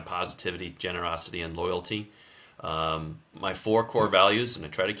 Man of positivity, generosity, and loyalty. My four core values, and I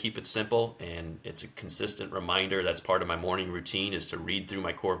try to keep it simple, and it's a consistent reminder. That's part of my morning routine, is to read through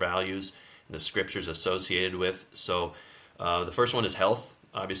my core values and the scriptures associated with. So the first one is health.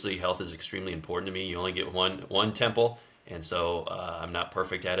 Obviously, health is extremely important to me. You only get one temple, and so I'm not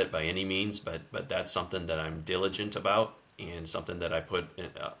perfect at it by any means, but that's something that I'm diligent about, and something that I put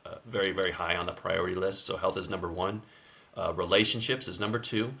very, very high on the priority list. So health is number one. Relationships is number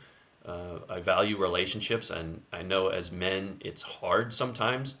two. I value relationships, and I know as men it's hard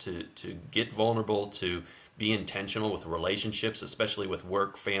sometimes to get vulnerable, to be intentional with relationships, especially with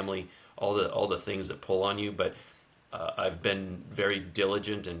work, family, all the things that pull on you. But I've been very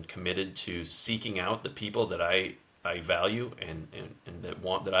diligent and committed to seeking out the people that I value and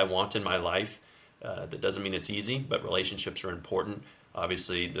that I want in my life. That doesn't mean it's easy, but relationships are important.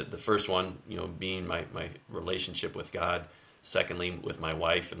 Obviously, the first one, being my relationship with God. Secondly, with my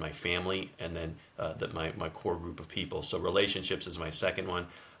wife and my family, and then my core group of people. So relationships is my second one.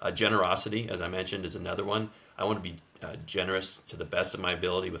 Generosity, as I mentioned, is another one. I want to be generous to the best of my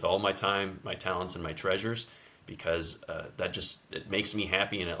ability with all my time, my talents, and my treasures, because it makes me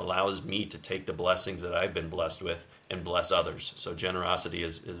happy, and it allows me to take the blessings that I've been blessed with and bless others. So generosity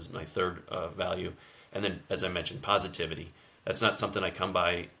is my third value. And then, as I mentioned, positivity. That's not something I come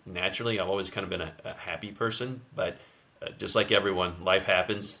by naturally. I've always kind of been a happy person, but just like everyone, life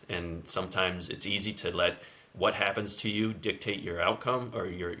happens, and sometimes it's easy to let what happens to you dictate your outcome or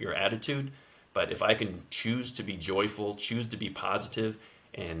your attitude. But if I can choose to be joyful, choose to be positive,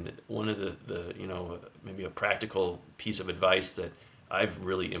 and one of the maybe a practical piece of advice that I've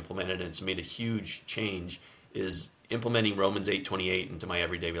really implemented, and it's made a huge change, is implementing Romans 8:28 into my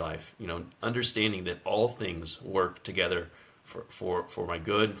everyday life. Understanding that all things work together for my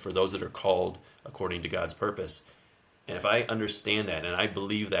good, for those that are called according to God's purpose. And if I understand that, and I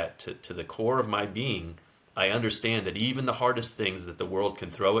believe that to the core of my being, I understand that even the hardest things that the world can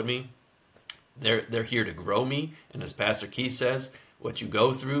throw at me, they're here to grow me. And as Pastor Keith says, what you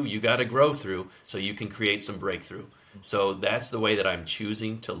go through, you got to grow through so you can create some breakthrough. So that's the way that I'm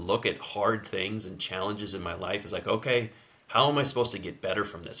choosing to look at hard things and challenges in my life. Is like, okay, how am I supposed to get better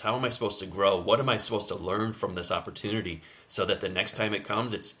from this? How am I supposed to grow? What am I supposed to learn from this opportunity so that the next time it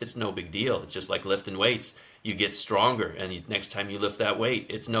comes, it's no big deal. It's just like lifting weights. You get stronger, and next time you lift that weight,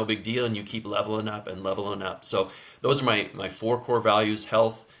 it's no big deal, and you keep leveling up and leveling up. So those are my four core values: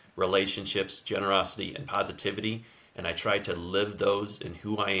 health, relationships, generosity, and positivity. And I try to live those in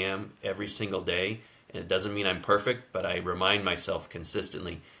who I am every single day. And it doesn't mean I'm perfect, but I remind myself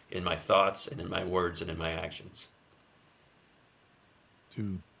consistently in my thoughts and in my words and in my actions.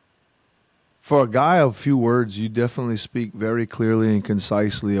 Dude. For a guy of few words, you definitely speak very clearly and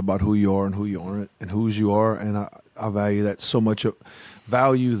concisely about who you are and who you aren't and whose you are. And I value that so much.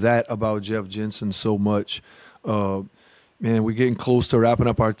 Value that about Geoff Jensen so much. Uh, Man, we're getting close to wrapping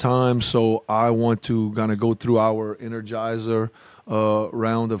up our time, so I want to kind of go through our Energizer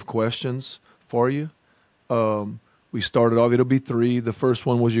round of questions for you. Um, we started off, it'll be three. The first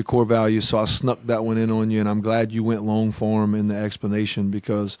one was your core values, so I snuck that one in on you, and I'm glad you went long form in the explanation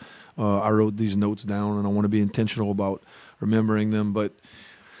because I wrote these notes down, and I want to be intentional about remembering them. But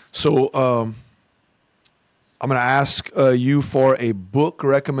so I'm going to ask you for a book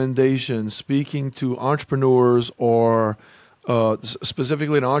recommendation speaking to entrepreneurs or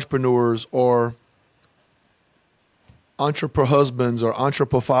specifically to entrepreneurs or entrepreneur husbands or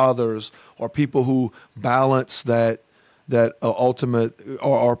entrepreneur fathers or people who balance that ultimate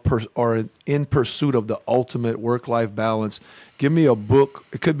or in pursuit of the ultimate work-life balance. Give me a book.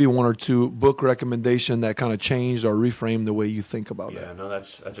 It could be one or two book recommendation that kind of changed or reframed the way you think about that. Yeah, no,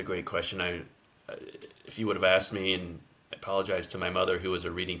 that's a great question. If you would have asked me, and I apologize to my mother, who was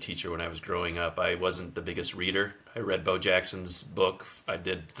a reading teacher when I was growing up, I wasn't the biggest reader. I read Bo Jackson's book. I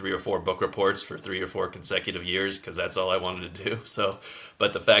did 3 or 4 book reports for 3 or 4 consecutive years because that's all I wanted to do. So,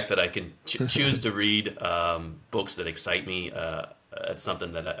 but the fact that I can choose to read books that excite me, it's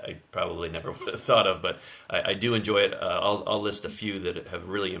something that I probably never would have thought of, but I do enjoy it. I'll list a few that have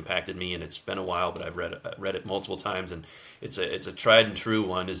really impacted me, and it's been a while, but I've read it multiple times, and it's a tried and true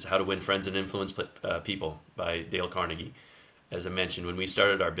one. Is How to Win Friends and Influence People by Dale Carnegie. As I mentioned, when we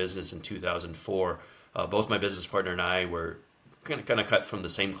started our business in 2004, both my business partner and I were kind of cut from the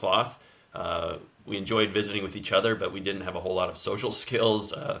same cloth. We enjoyed visiting with each other, but we didn't have a whole lot of social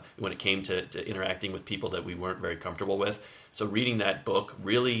skills when it came to interacting with people that we weren't very comfortable with. So reading that book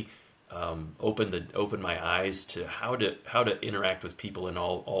really opened my eyes to how to interact with people in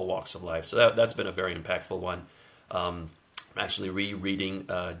all walks of life. So that's been a very impactful one. I'm actually rereading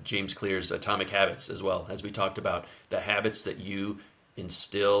James Clear's Atomic Habits as well, as we talked about the habits that you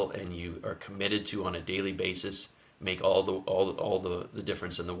instill and you are committed to on a daily basis make all the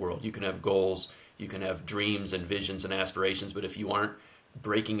difference in the world. You can have goals, you can have dreams and visions and aspirations, but if you aren't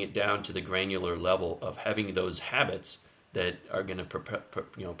breaking it down to the granular level of having those habits that are going to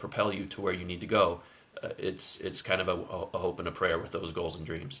propel you to where you need to go, it's kind of a hope and a prayer with those goals and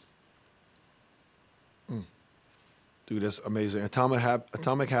dreams. Dude, that's amazing.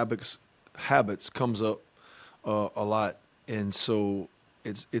 Atomic habits comes up a lot, and so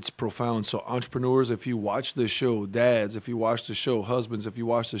it's profound. So entrepreneurs, if you watch this show, dads, if you watch the show, husbands, if you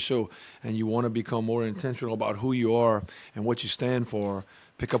watch the show, and you want to become more intentional about who you are and what you stand for,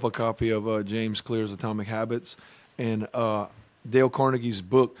 pick up a copy of James Clear's Atomic Habits and Dale Carnegie's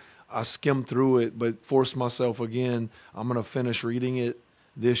book. I skimmed through it, but forced myself again. I'm gonna finish reading it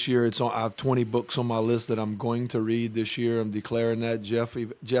this year. I have 20 books on my list that I'm going to read this year. I'm declaring that.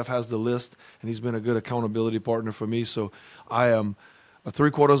 Geoff has the list, and he's been a good accountability partner for me. So I am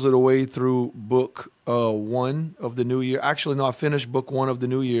 3/4 of the way through book 1 of the new year. Actually, no, I finished book 1 of the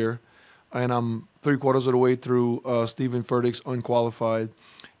new year, and I'm 3/4 of the way through Stephen Furtick's Unqualified.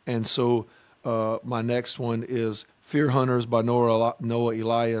 And so my next one is Fear Hunters by Noah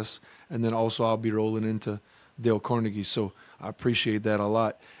Elias, and then also I'll be rolling into Dale Carnegie. So I appreciate that a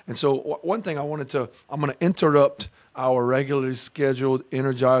lot. And so one thing I'm going to interrupt our regularly scheduled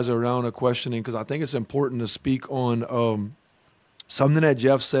Energizer round of questioning because I think it's important to speak on something that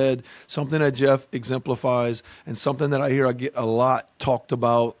Geoff said, something that Geoff exemplifies, and something that I get a lot talked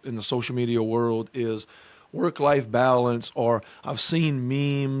about in the social media world is work-life balance, or I've seen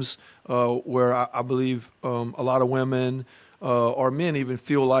memes where I believe a lot of women or men even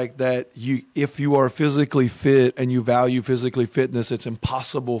feel like that if you are physically fit and you value physically fitness, it's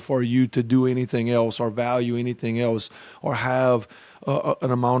impossible for you to do anything else or value anything else or have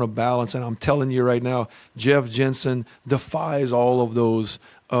an amount of balance. And I'm telling you right now, Geoff Jensen defies all of those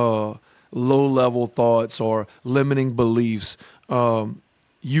low-level thoughts or limiting beliefs.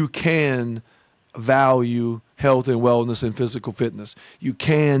 You can value health and wellness and physical fitness. You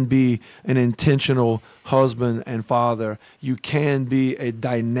can be an intentional husband and father. You can be a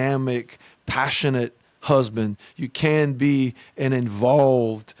dynamic, passionate husband. You can be an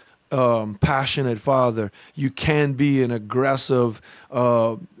involved, passionate father. You can be an aggressive,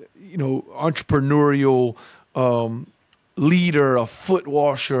 entrepreneurial leader, a foot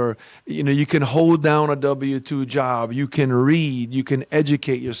washer. You can hold down a W-2 job. You can read. You can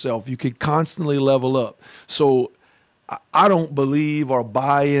educate yourself. You can constantly level up. So I don't believe or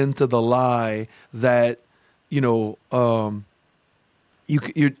buy into the lie that, you know,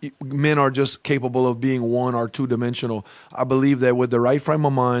 men are just capable of being one or two dimensional. I believe that with the right frame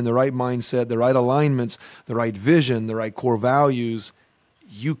of mind, the right mindset, the right alignments, the right vision, the right core values,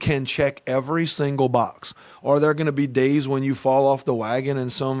 you can check every single box. Are there going to be days when you fall off the wagon in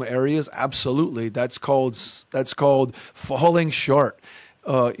some areas? Absolutely. That's called falling short.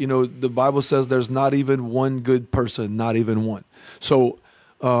 The Bible says there's not even one good person, not even one. So,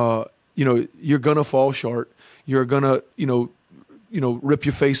 you're going to fall short. You're going to, rip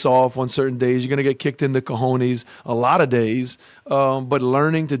your face off on certain days. You're going to get kicked in the cojones a lot of days. But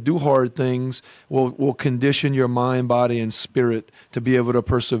learning to do hard things will condition your mind, body, and spirit to be able to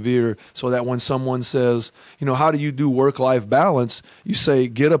persevere, so that when someone says, how do you do work-life balance? You say,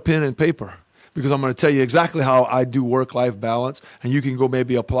 get a pen and paper, because I'm going to tell you exactly how I do work-life balance, and you can go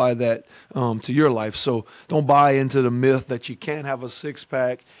maybe apply that to your life. So don't buy into the myth that you can't have a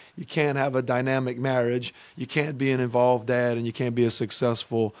six-pack, you can't have a dynamic marriage, you can't be an involved dad, and you can't be a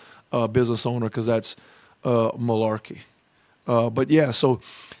successful business owner, because that's malarkey. But yeah, so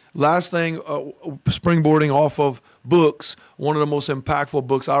last thing, springboarding off of books, one of the most impactful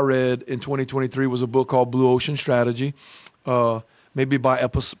books I read in 2023 was a book called Blue Ocean Strategy. Maybe by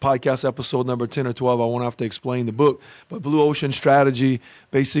podcast episode number 10 or 12, I won't have to explain the book. But Blue Ocean Strategy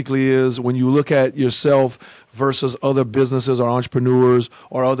basically is when you look at yourself versus other businesses or entrepreneurs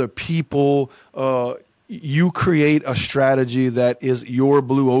or other people, you create a strategy that is your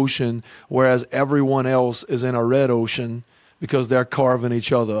blue ocean, whereas everyone else is in a red ocean because they're carving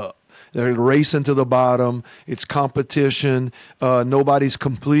each other up. They're racing to the bottom. It's competition. Nobody's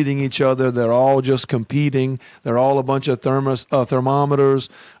completing each other. They're all just competing. They're all a bunch of thermometers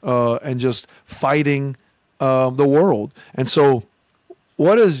and just fighting the world. And so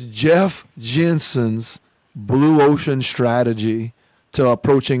what is Geoff Jensen's blue ocean strategy to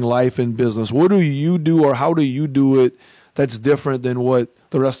approaching life and business? What do you do, or how do you do it that's different than what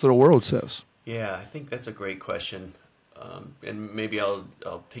the rest of the world says? Yeah, I think that's a great question. And maybe I'll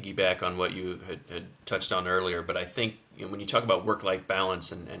piggyback on what you had touched on earlier. But I think when you talk about work-life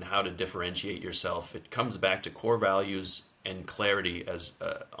balance and how to differentiate yourself, it comes back to core values and clarity as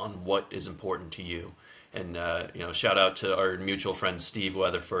on what is important to you. And shout out to our mutual friend Steve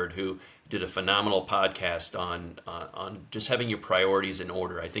Weatherford, who did a phenomenal podcast on just having your priorities in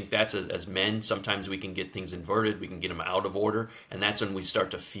order. I think that's as men, sometimes we can get things inverted, we can get them out of order, and that's when we start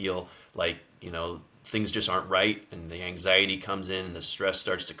to feel like things just aren't right, and the anxiety comes in and the stress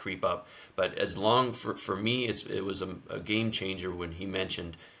starts to creep up. But for me, it was a game changer when he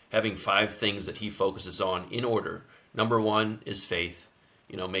mentioned having 5 things that he focuses on in order. Number 1 is faith.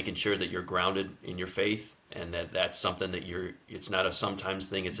 Making sure that you're grounded in your faith, and that's something that it's not a sometimes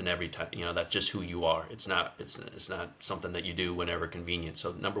thing, it's an every time. That's just who you are. It's not something that you do whenever convenient.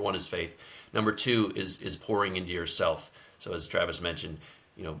 So number 1 is faith. Number 2 is pouring into yourself. So as Travis mentioned,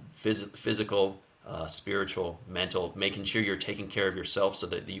 physical, spiritual, mental, making sure you're taking care of yourself so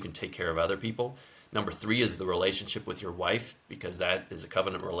that you can take care of other people. Number 3 is the relationship with your wife, because that is a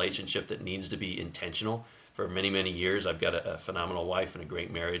covenant relationship that needs to be intentional. For many, many years, I've got a phenomenal wife and a great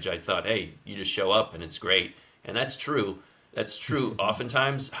marriage. I thought, hey, you just show up and it's great. And that's true. That's true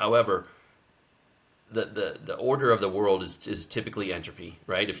oftentimes. However, the order of the world is typically entropy,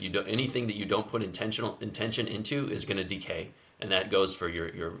 right? If you do anything that you don't put intention into is going to decay. And that goes for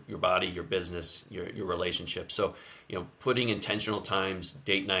your body, your business, your relationship. So, putting intentional times,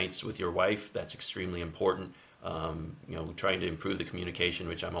 date nights with your wife, that's extremely important. Trying to improve the communication,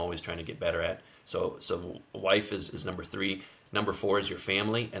 which I'm always trying to get better at. So wife is number 3. Number 4 is your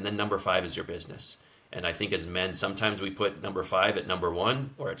family, and then number 5 is your business. And I think as men, sometimes we put number 5 at number 1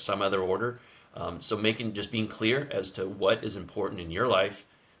 or at some other order. So being clear as to what is important in your life,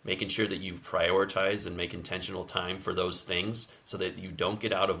 making sure that you prioritize and make intentional time for those things so that you don't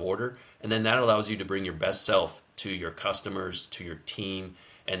get out of order. And then that allows you to bring your best self to your customers, to your team,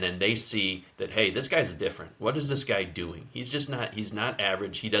 and then they see that, hey, this guy's different. What is this guy doing? He's not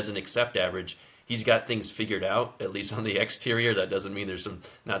average. He doesn't accept average. He's got things figured out, at least on the exterior. That doesn't mean there's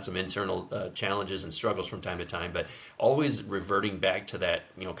not some internal challenges and struggles from time to time, but always reverting back to that,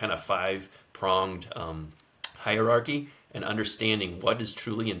 kind of 5-pronged hierarchy, and understanding what is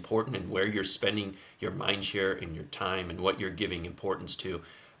truly important and where you're spending your mind share and your time and what you're giving importance to.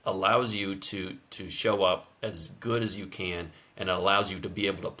 allows you to show up as good as you can, and allows you to be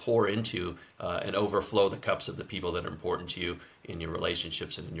able to pour into and overflow the cups of the people that are important to you in your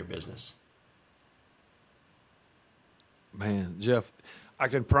relationships and in your business. Man, Jeff, I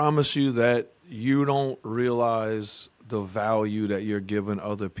can promise you that you don't realize the value that you're giving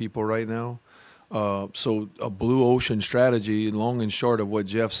other people right now. So a blue ocean strategy, long and short of what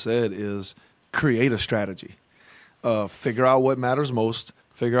Jeff said, is create a strategy. Figure out what matters most,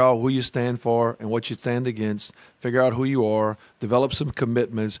 figure out who you stand for and what you stand against, figure out who you are, develop some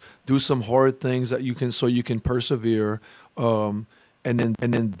commitments, do some hard things that you can so you can persevere. Um, and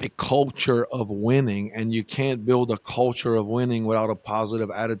then the culture of winning, and you can't build a culture of winning without a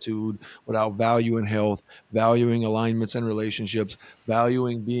positive attitude, without value in health, valuing alignments and relationships,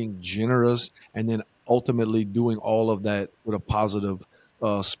 valuing being generous, and then ultimately doing all of that with a positive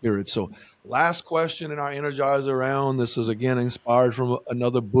spirit. So last question in our Energizer round. This is again inspired from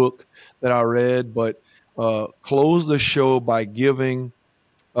another book that I read, but close the show by giving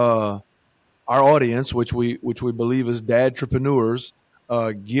uh, our audience, which we believe is dadtrepreneurs,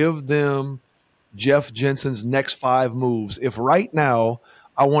 give them Geoff Jensen's next 5 moves. If right now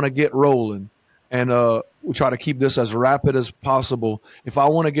I want to get rolling, and we try to keep this as rapid as possible. If I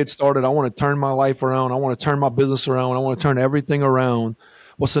want to get started, I want to turn my life around. I want to turn my business around. I want to turn everything around.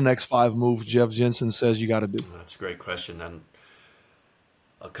 What's the next 5 moves Geoff Jensen says you got to do? That's a great question, and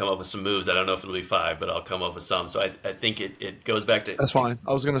I'll come up with some moves. I don't know if it'll be 5, but I'll come up with some. So I think it goes back That's fine.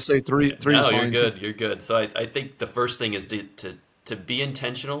 I was going to say three. Three is no, you're fine too. good. You're good. So I think the first thing is to be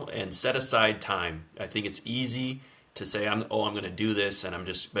intentional and set aside time. I think it's easy to say I'm going to do this, and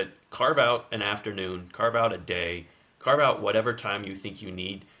but carve out an afternoon, carve out a day, carve out whatever time you think you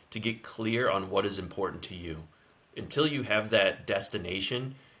need to get clear on what is important to you. Until you have that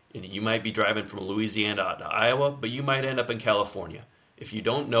destination, and you might be driving from Louisiana to Iowa, but you might end up in California. If you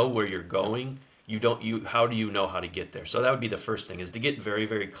don't know where you're going, you how do you know how to get there? So that would be the first thing, is to get very,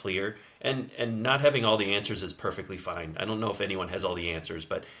 very clear, and not having all the answers is perfectly fine. I don't know if anyone has all the answers,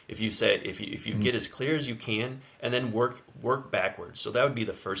 but if you get as clear as you can, and then work backwards. So that would be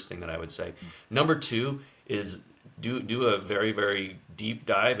the first thing that I would say. Number 2 is do a very, very deep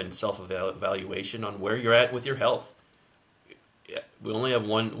dive and self evaluation on where you're at with your health. We only have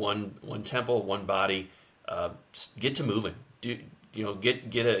one temple, one body. Get to moving.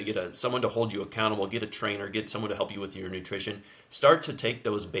 Get someone to hold you accountable. Get a trainer. Get someone to help you with your nutrition. Start to take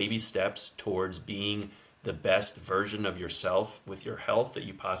those baby steps towards being the best version of yourself with your health that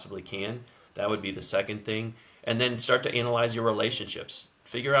you possibly can. That would be the second thing. And then start to analyze your relationships.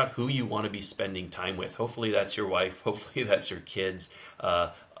 Figure out who you want to be spending time with. Hopefully that's your wife. Hopefully that's your kids.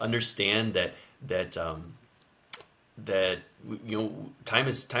 Understand that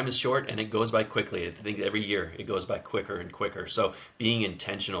time is short, and it goes by quickly. I think every year it goes by quicker and quicker. So being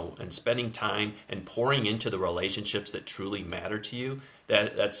intentional and spending time and pouring into the relationships that truly matter to you,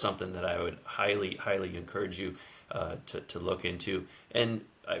 that's something that I would highly encourage you to look into. And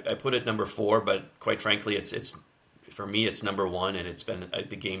I put it number 4, but quite frankly, it's for me it's number 1, and it's been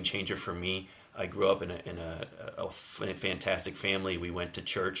the game changer for me. I grew up in a fantastic family. We went to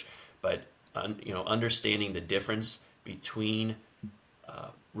church, but understanding the difference between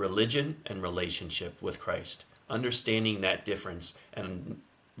religion and relationship with Christ. Understanding that difference, and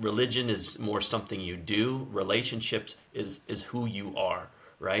religion is more something you do. Relationships is who you are,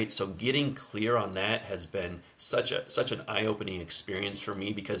 right? So getting clear on that has been such an eye-opening experience for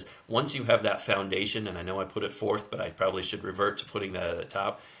me, because once you have that foundation, and I know I put it 4th, but I probably should revert to putting that at the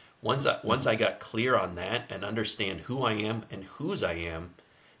top. Once I got clear on that and understand who I am and whose I am,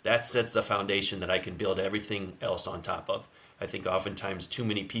 that sets the foundation that I can build everything else on top of. I think oftentimes too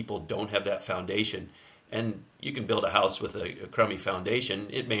many people don't have that foundation. And you can build a house with a crummy foundation.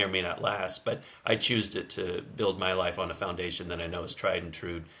 It may or may not last, but I choose to build my life on a foundation that I know is tried and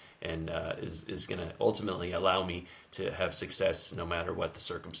true, and is going to ultimately allow me to have success no matter what the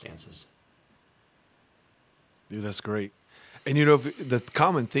circumstances. Dude, that's great. And the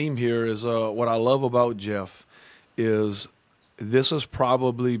common theme here is what I love about Jeff is this has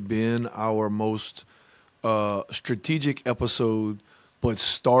probably been our most strategic episode, but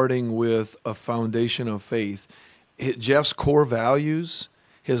starting with a foundation of faith. Jeff's core values,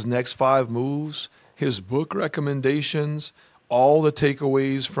 his next 5 moves, his book recommendations, all the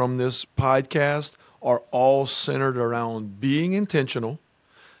takeaways from this podcast are all centered around being intentional,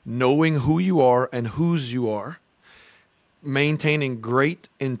 knowing who you are and whose you are, maintaining great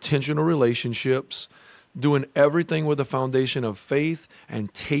intentional relationships, doing everything with a foundation of faith,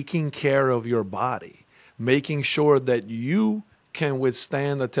 and taking care of your body, making sure that you can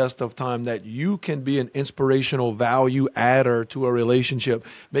withstand the test of time, that you can be an inspirational value adder to a relationship,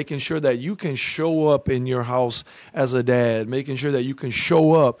 making sure that you can show up in your house as a dad, making sure that you can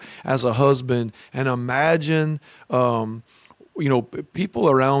show up as a husband, and imagine people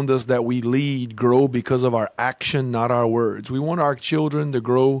around us that we lead grow because of our action, not our words. We want our children to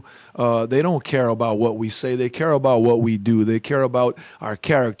grow. They don't care about what we say. They care about what we do. They care about our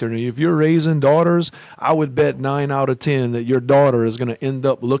character. And if you're raising daughters, I would bet 9 out of 10 that your daughter is going to end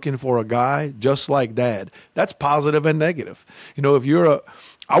up looking for a guy just like dad. That's positive and negative. If you're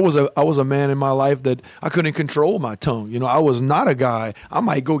I was a man in my life that I couldn't control my tongue. I was not a guy. I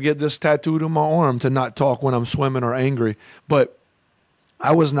might go get this tattooed on my arm to not talk when I'm swimming or angry, but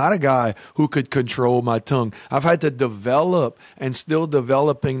I was not a guy who could control my tongue. I've had to develop and still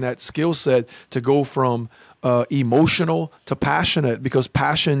developing that skill set to go from emotional to passionate, because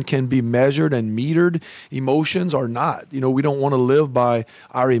passion can be measured and metered. Emotions are not. We don't want to live by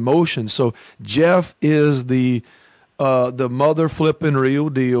our emotions. So Geoff is the mother flipping real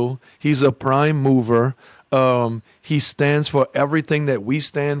deal. He's a prime mover. He stands for everything that we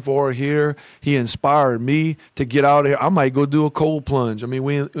stand for here. He inspired me to get out here. I might go do a cold plunge. I mean,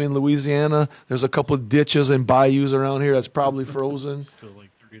 we in Louisiana, there's a couple of ditches and bayous around here that's probably frozen. Still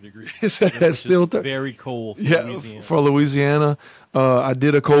like 30 degrees. It's still very cold for Louisiana. For Louisiana. I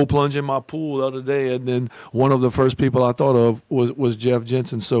did a cold plunge in my pool the other day, and then one of the first people I thought of was Geoff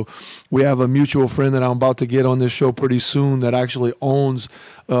Jensen. So we have a mutual friend that I'm about to get on this show pretty soon that actually owns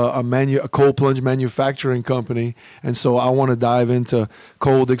a cold plunge manufacturing company, and so I want to dive into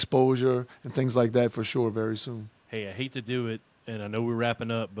cold exposure and things like that for sure very soon. Hey, I hate to do it, and I know we're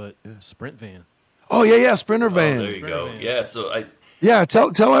wrapping up, but Sprint van. Oh yeah, Sprinter van. Oh, there you go. Yeah, so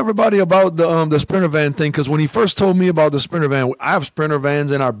tell everybody about the Sprinter van thing, because when he first told me about the Sprinter van, I have Sprinter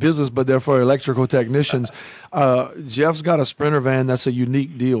vans in our business, but they're for electrical technicians. Geoff's got a Sprinter van that's a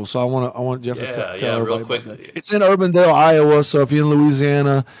unique deal, so I want Geoff to tell everybody real quick. about that. It's in Urbandale, Iowa, so if you're in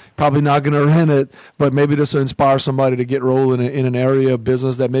Louisiana, probably not going to rent it, but maybe this will inspire somebody to get rolling in an area of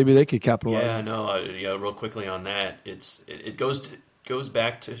business that maybe they could capitalize. Yeah, no, real quickly on that, it goes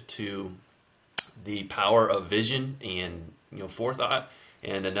back to the power of vision and forethought.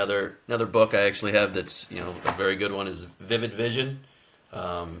 And another book I actually have that's a very good one is Vivid Vision,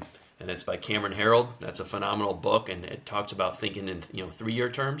 and it's by Cameron Herold. That's a phenomenal book, and it talks about thinking in 3-year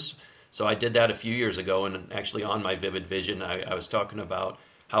terms. So I did that a few years ago, and actually on my Vivid Vision, I was talking about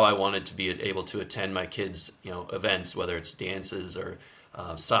how I wanted to be able to attend my kids' events, whether it's dances or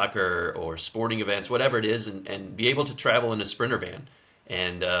soccer or sporting events, whatever it is, and be able to travel in a Sprinter van.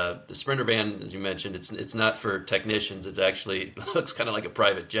 And the Sprinter van, as you mentioned, it's not for technicians. It's actually looks kind of like a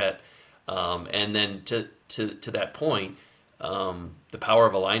private jet. And then to that point, the power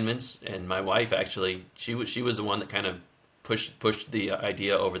of alignments. And my wife actually, she was the one that kind of pushed the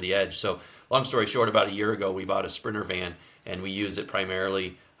idea over the edge. So long story short, about a year ago, we bought a Sprinter van, and we use it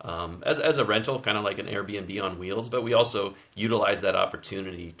primarily as a rental, kind of like an Airbnb on wheels. But we also utilize that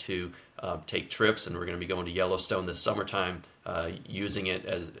opportunity to take trips, and we're going to be going to Yellowstone this summertime, using it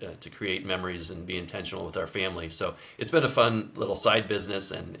as to create memories and be intentional with our family. So it's been a fun little side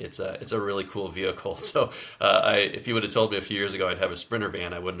business, and it's a really cool vehicle. So if you would have told me a few years ago I'd have a Sprinter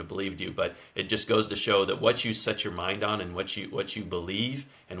van, I wouldn't have believed you. But it just goes to show that what you set your mind on, and what you believe,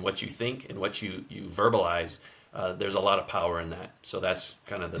 and what you think, and what you verbalize, there's a lot of power in that. So that's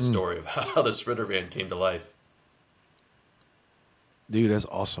kind of the story of how the Sprinter van came to life. Dude, that's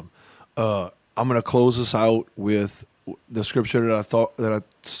awesome. I'm going to close this out with the scripture that I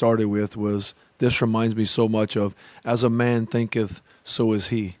started with was, this reminds me so much of, as a man thinketh, so is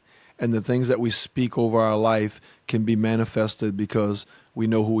he. And the things that we speak over our life can be manifested because we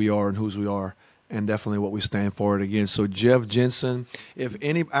know who we are and whose we are, and definitely what we stand for it again. So Geoff Jensen,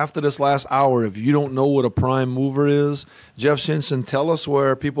 after this last hour, if you don't know what a prime mover is, Geoff Jensen, tell us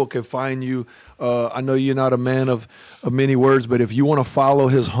where people can find you. I know you're not a man of many words, but if you want to follow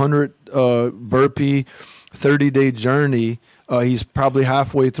his 100 burpee 30-day journey, he's probably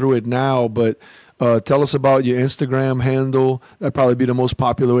halfway through it now, but tell us about your Instagram handle. That'd probably be the most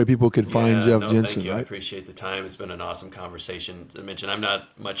popular way people could find Geoff Jensen. Thank you. Right? I appreciate the time. It's been an awesome conversation. As I mentioned, I'm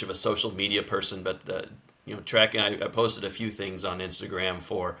not much of a social media person, but tracking, I posted a few things on Instagram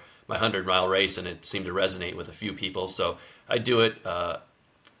for my 100-mile race, and it seemed to resonate with a few people. So I do it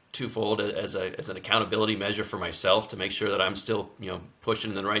twofold, as an accountability measure for myself, to make sure that I'm still pushing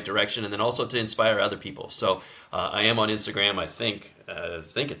in the right direction, and then also to inspire other people. So I am on Instagram. I think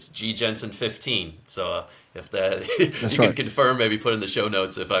it's gjensen15. So if that can confirm, maybe put in the show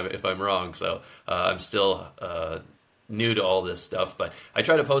notes if I'm wrong. So I'm still new to all this stuff, but I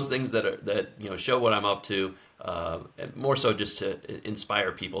try to post things that show what I'm up to, and more so just to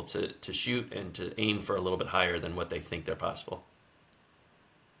inspire people to shoot and to aim for a little bit higher than what they think they're possible.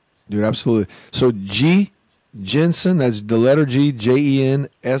 Dude, absolutely. So G Jensen, that's the letter G, Jensen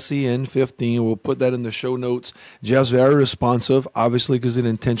 15. We'll put that in the show notes. Jeff's very responsive, obviously, because he's an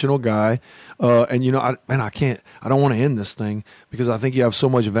intentional guy. And I don't want to end this thing because I think you have so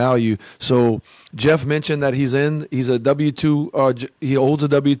much value. So Geoff mentioned that he's a W-2, he holds a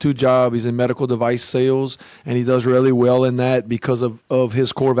W-2 job. He's in medical device sales, and he does really well in that because of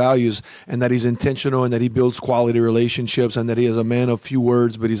his core values, and that he's intentional, and that he builds quality relationships, and that he is a man of few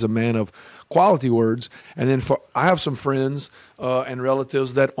words, but he's a man of quality words. And then I have some friends and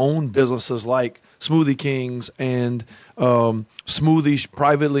relatives that own businesses like Smoothie Kings and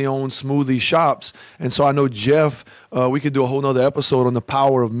privately owned smoothie shops. And so I know Geoff, we could do a whole nother episode on the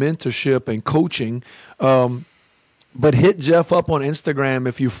power of mentorship and coaching. But hit Geoff up on Instagram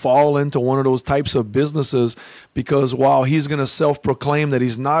if you fall into one of those types of businesses, because while he's going to self-proclaim that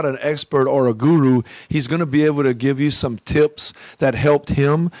he's not an expert or a guru, he's going to be able to give you some tips that helped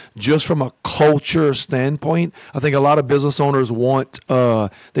him just from a culture standpoint. I think a lot of business owners want to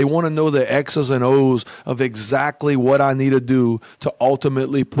know the X's and O's of exactly what I need to do to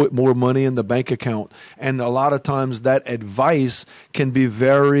ultimately put more money in the bank account. And a lot of times that advice can be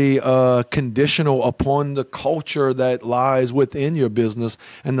very conditional upon the culture that lies within your business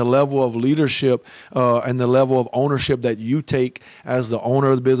and the level of leadership and the level of ownership that you take as the owner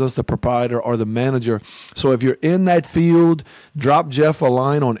of the business, the proprietor, or the manager. So if you're in that field, drop Geoff a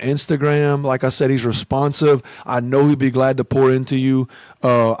line on Instagram. Like I said, he's responsive. I know he'd be glad to pour into you.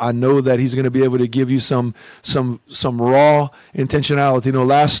 I know that he's going to be able to give you some raw intentionality.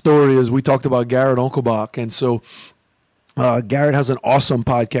 Last story is we talked about Garrett Onkelbach, and so Garrett has an awesome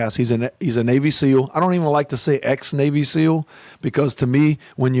podcast. He's a Navy SEAL. I don't even like to say ex-Navy SEAL, because to me,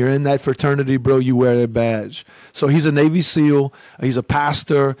 when you're in that fraternity, bro, you wear their badge. So he's a Navy SEAL. He's a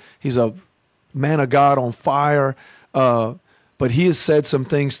pastor. He's a man of God on fire. But he has said some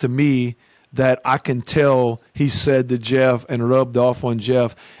things to me that I can tell he said to Geoff and rubbed off on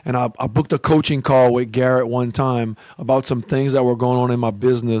Geoff. And I booked a coaching call with Garrett one time about some things that were going on in my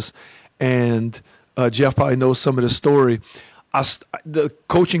business. And Geoff probably knows some of the story. The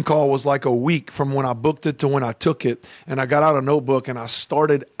coaching call was like a week from when I booked it to when I took it. And I got out a notebook and I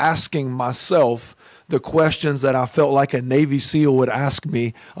started asking myself the questions that I felt like a Navy SEAL would ask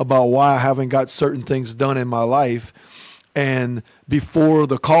me about why I haven't got certain things done in my life. And before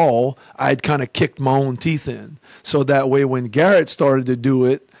the call, I'd kind of kicked my own teeth in. So that way when Garrett started to do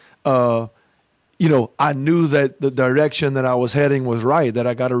it, I knew that the direction that I was heading was right, that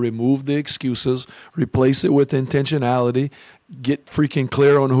I got to remove the excuses, replace it with intentionality, get freaking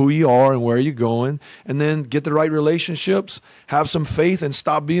clear on who you are and where you're going, and then get the right relationships, have some faith, and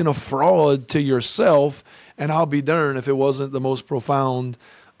stop being a fraud to yourself. And I'll be darned if it wasn't the most profound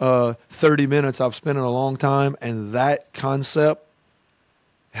 30 minutes I've spent in a long time. And that concept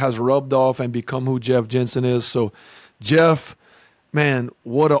has rubbed off and become who Geoff Jensen is. So, Geoff, man,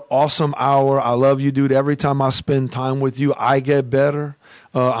 what an awesome hour. I love you, dude. Every time I spend time with you, I get better.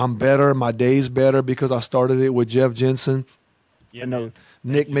 I'm better. My day's better because I started it with Geoff Jensen. Yeah, I know, man.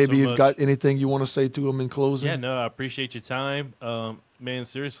 Nick, maybe so you've much. got anything you want to say to him in closing? Yeah, no, I appreciate your time. Man,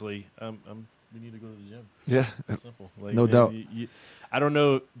 seriously, we need to go to the gym. Yeah. It's simple. Like, No man, doubt. I don't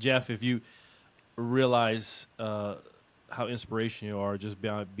know, Geoff, if you realize how inspirational you are just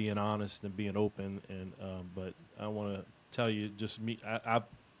by being honest and being open. And but I want to tell you, I've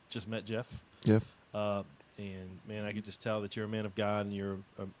just met Geoff. Yeah. And man, I could just tell that you're a man of God and you're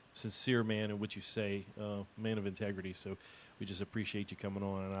a sincere man in what you say, man of integrity. So we just appreciate you coming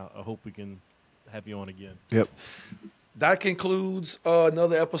on, and I hope we can have you on again. Yep. That concludes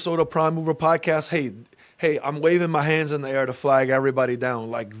another episode of Prime Mover Podcast. Hey, I'm waving my hands in the air to flag everybody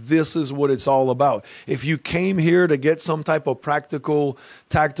down. Like, this is what it's all about. If you came here to get some type of practical,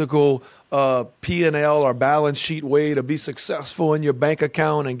 tactical P&L or balance sheet way to be successful in your bank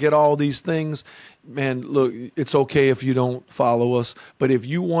account and get all these things, man, look, it's okay if you don't follow us. But if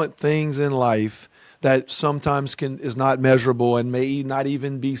you want things in life that sometimes is not measurable and may not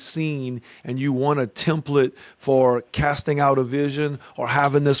even be seen, and you want a template for casting out a vision or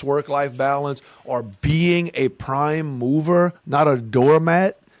having this work-life balance or being a prime mover, not a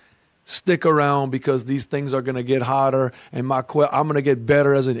doormat, stick around because these things are going to get hotter, and I'm going to get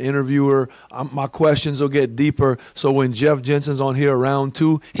better as an interviewer. My questions will get deeper. So when Geoff Jensen's on here round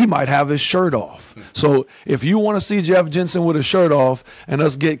 2, he might have his shirt off. So if you want to see Geoff Jensen with his shirt off and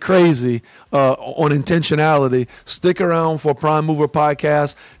us get crazy on intentionality, stick around for Prime Mover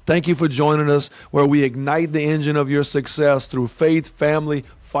Podcast. Thank you for joining us, where we ignite the engine of your success through faith, family,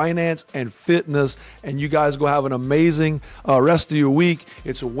 finance, and fitness. And you guys go have an amazing rest of your week.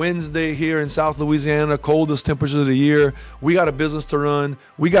 It's a Wednesday here in South Louisiana, coldest temperature of the year. We got a business to run.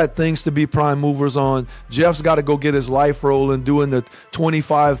 We got things to be prime movers on. Geoff's got to go get his life rolling, doing the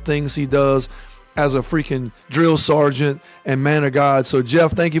 25 things he does as a freaking drill sergeant and man of God. So,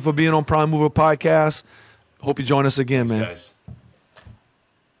 Geoff, thank you for being on Prime Mover Podcast. Hope you join us again, Thanks, man. Guys.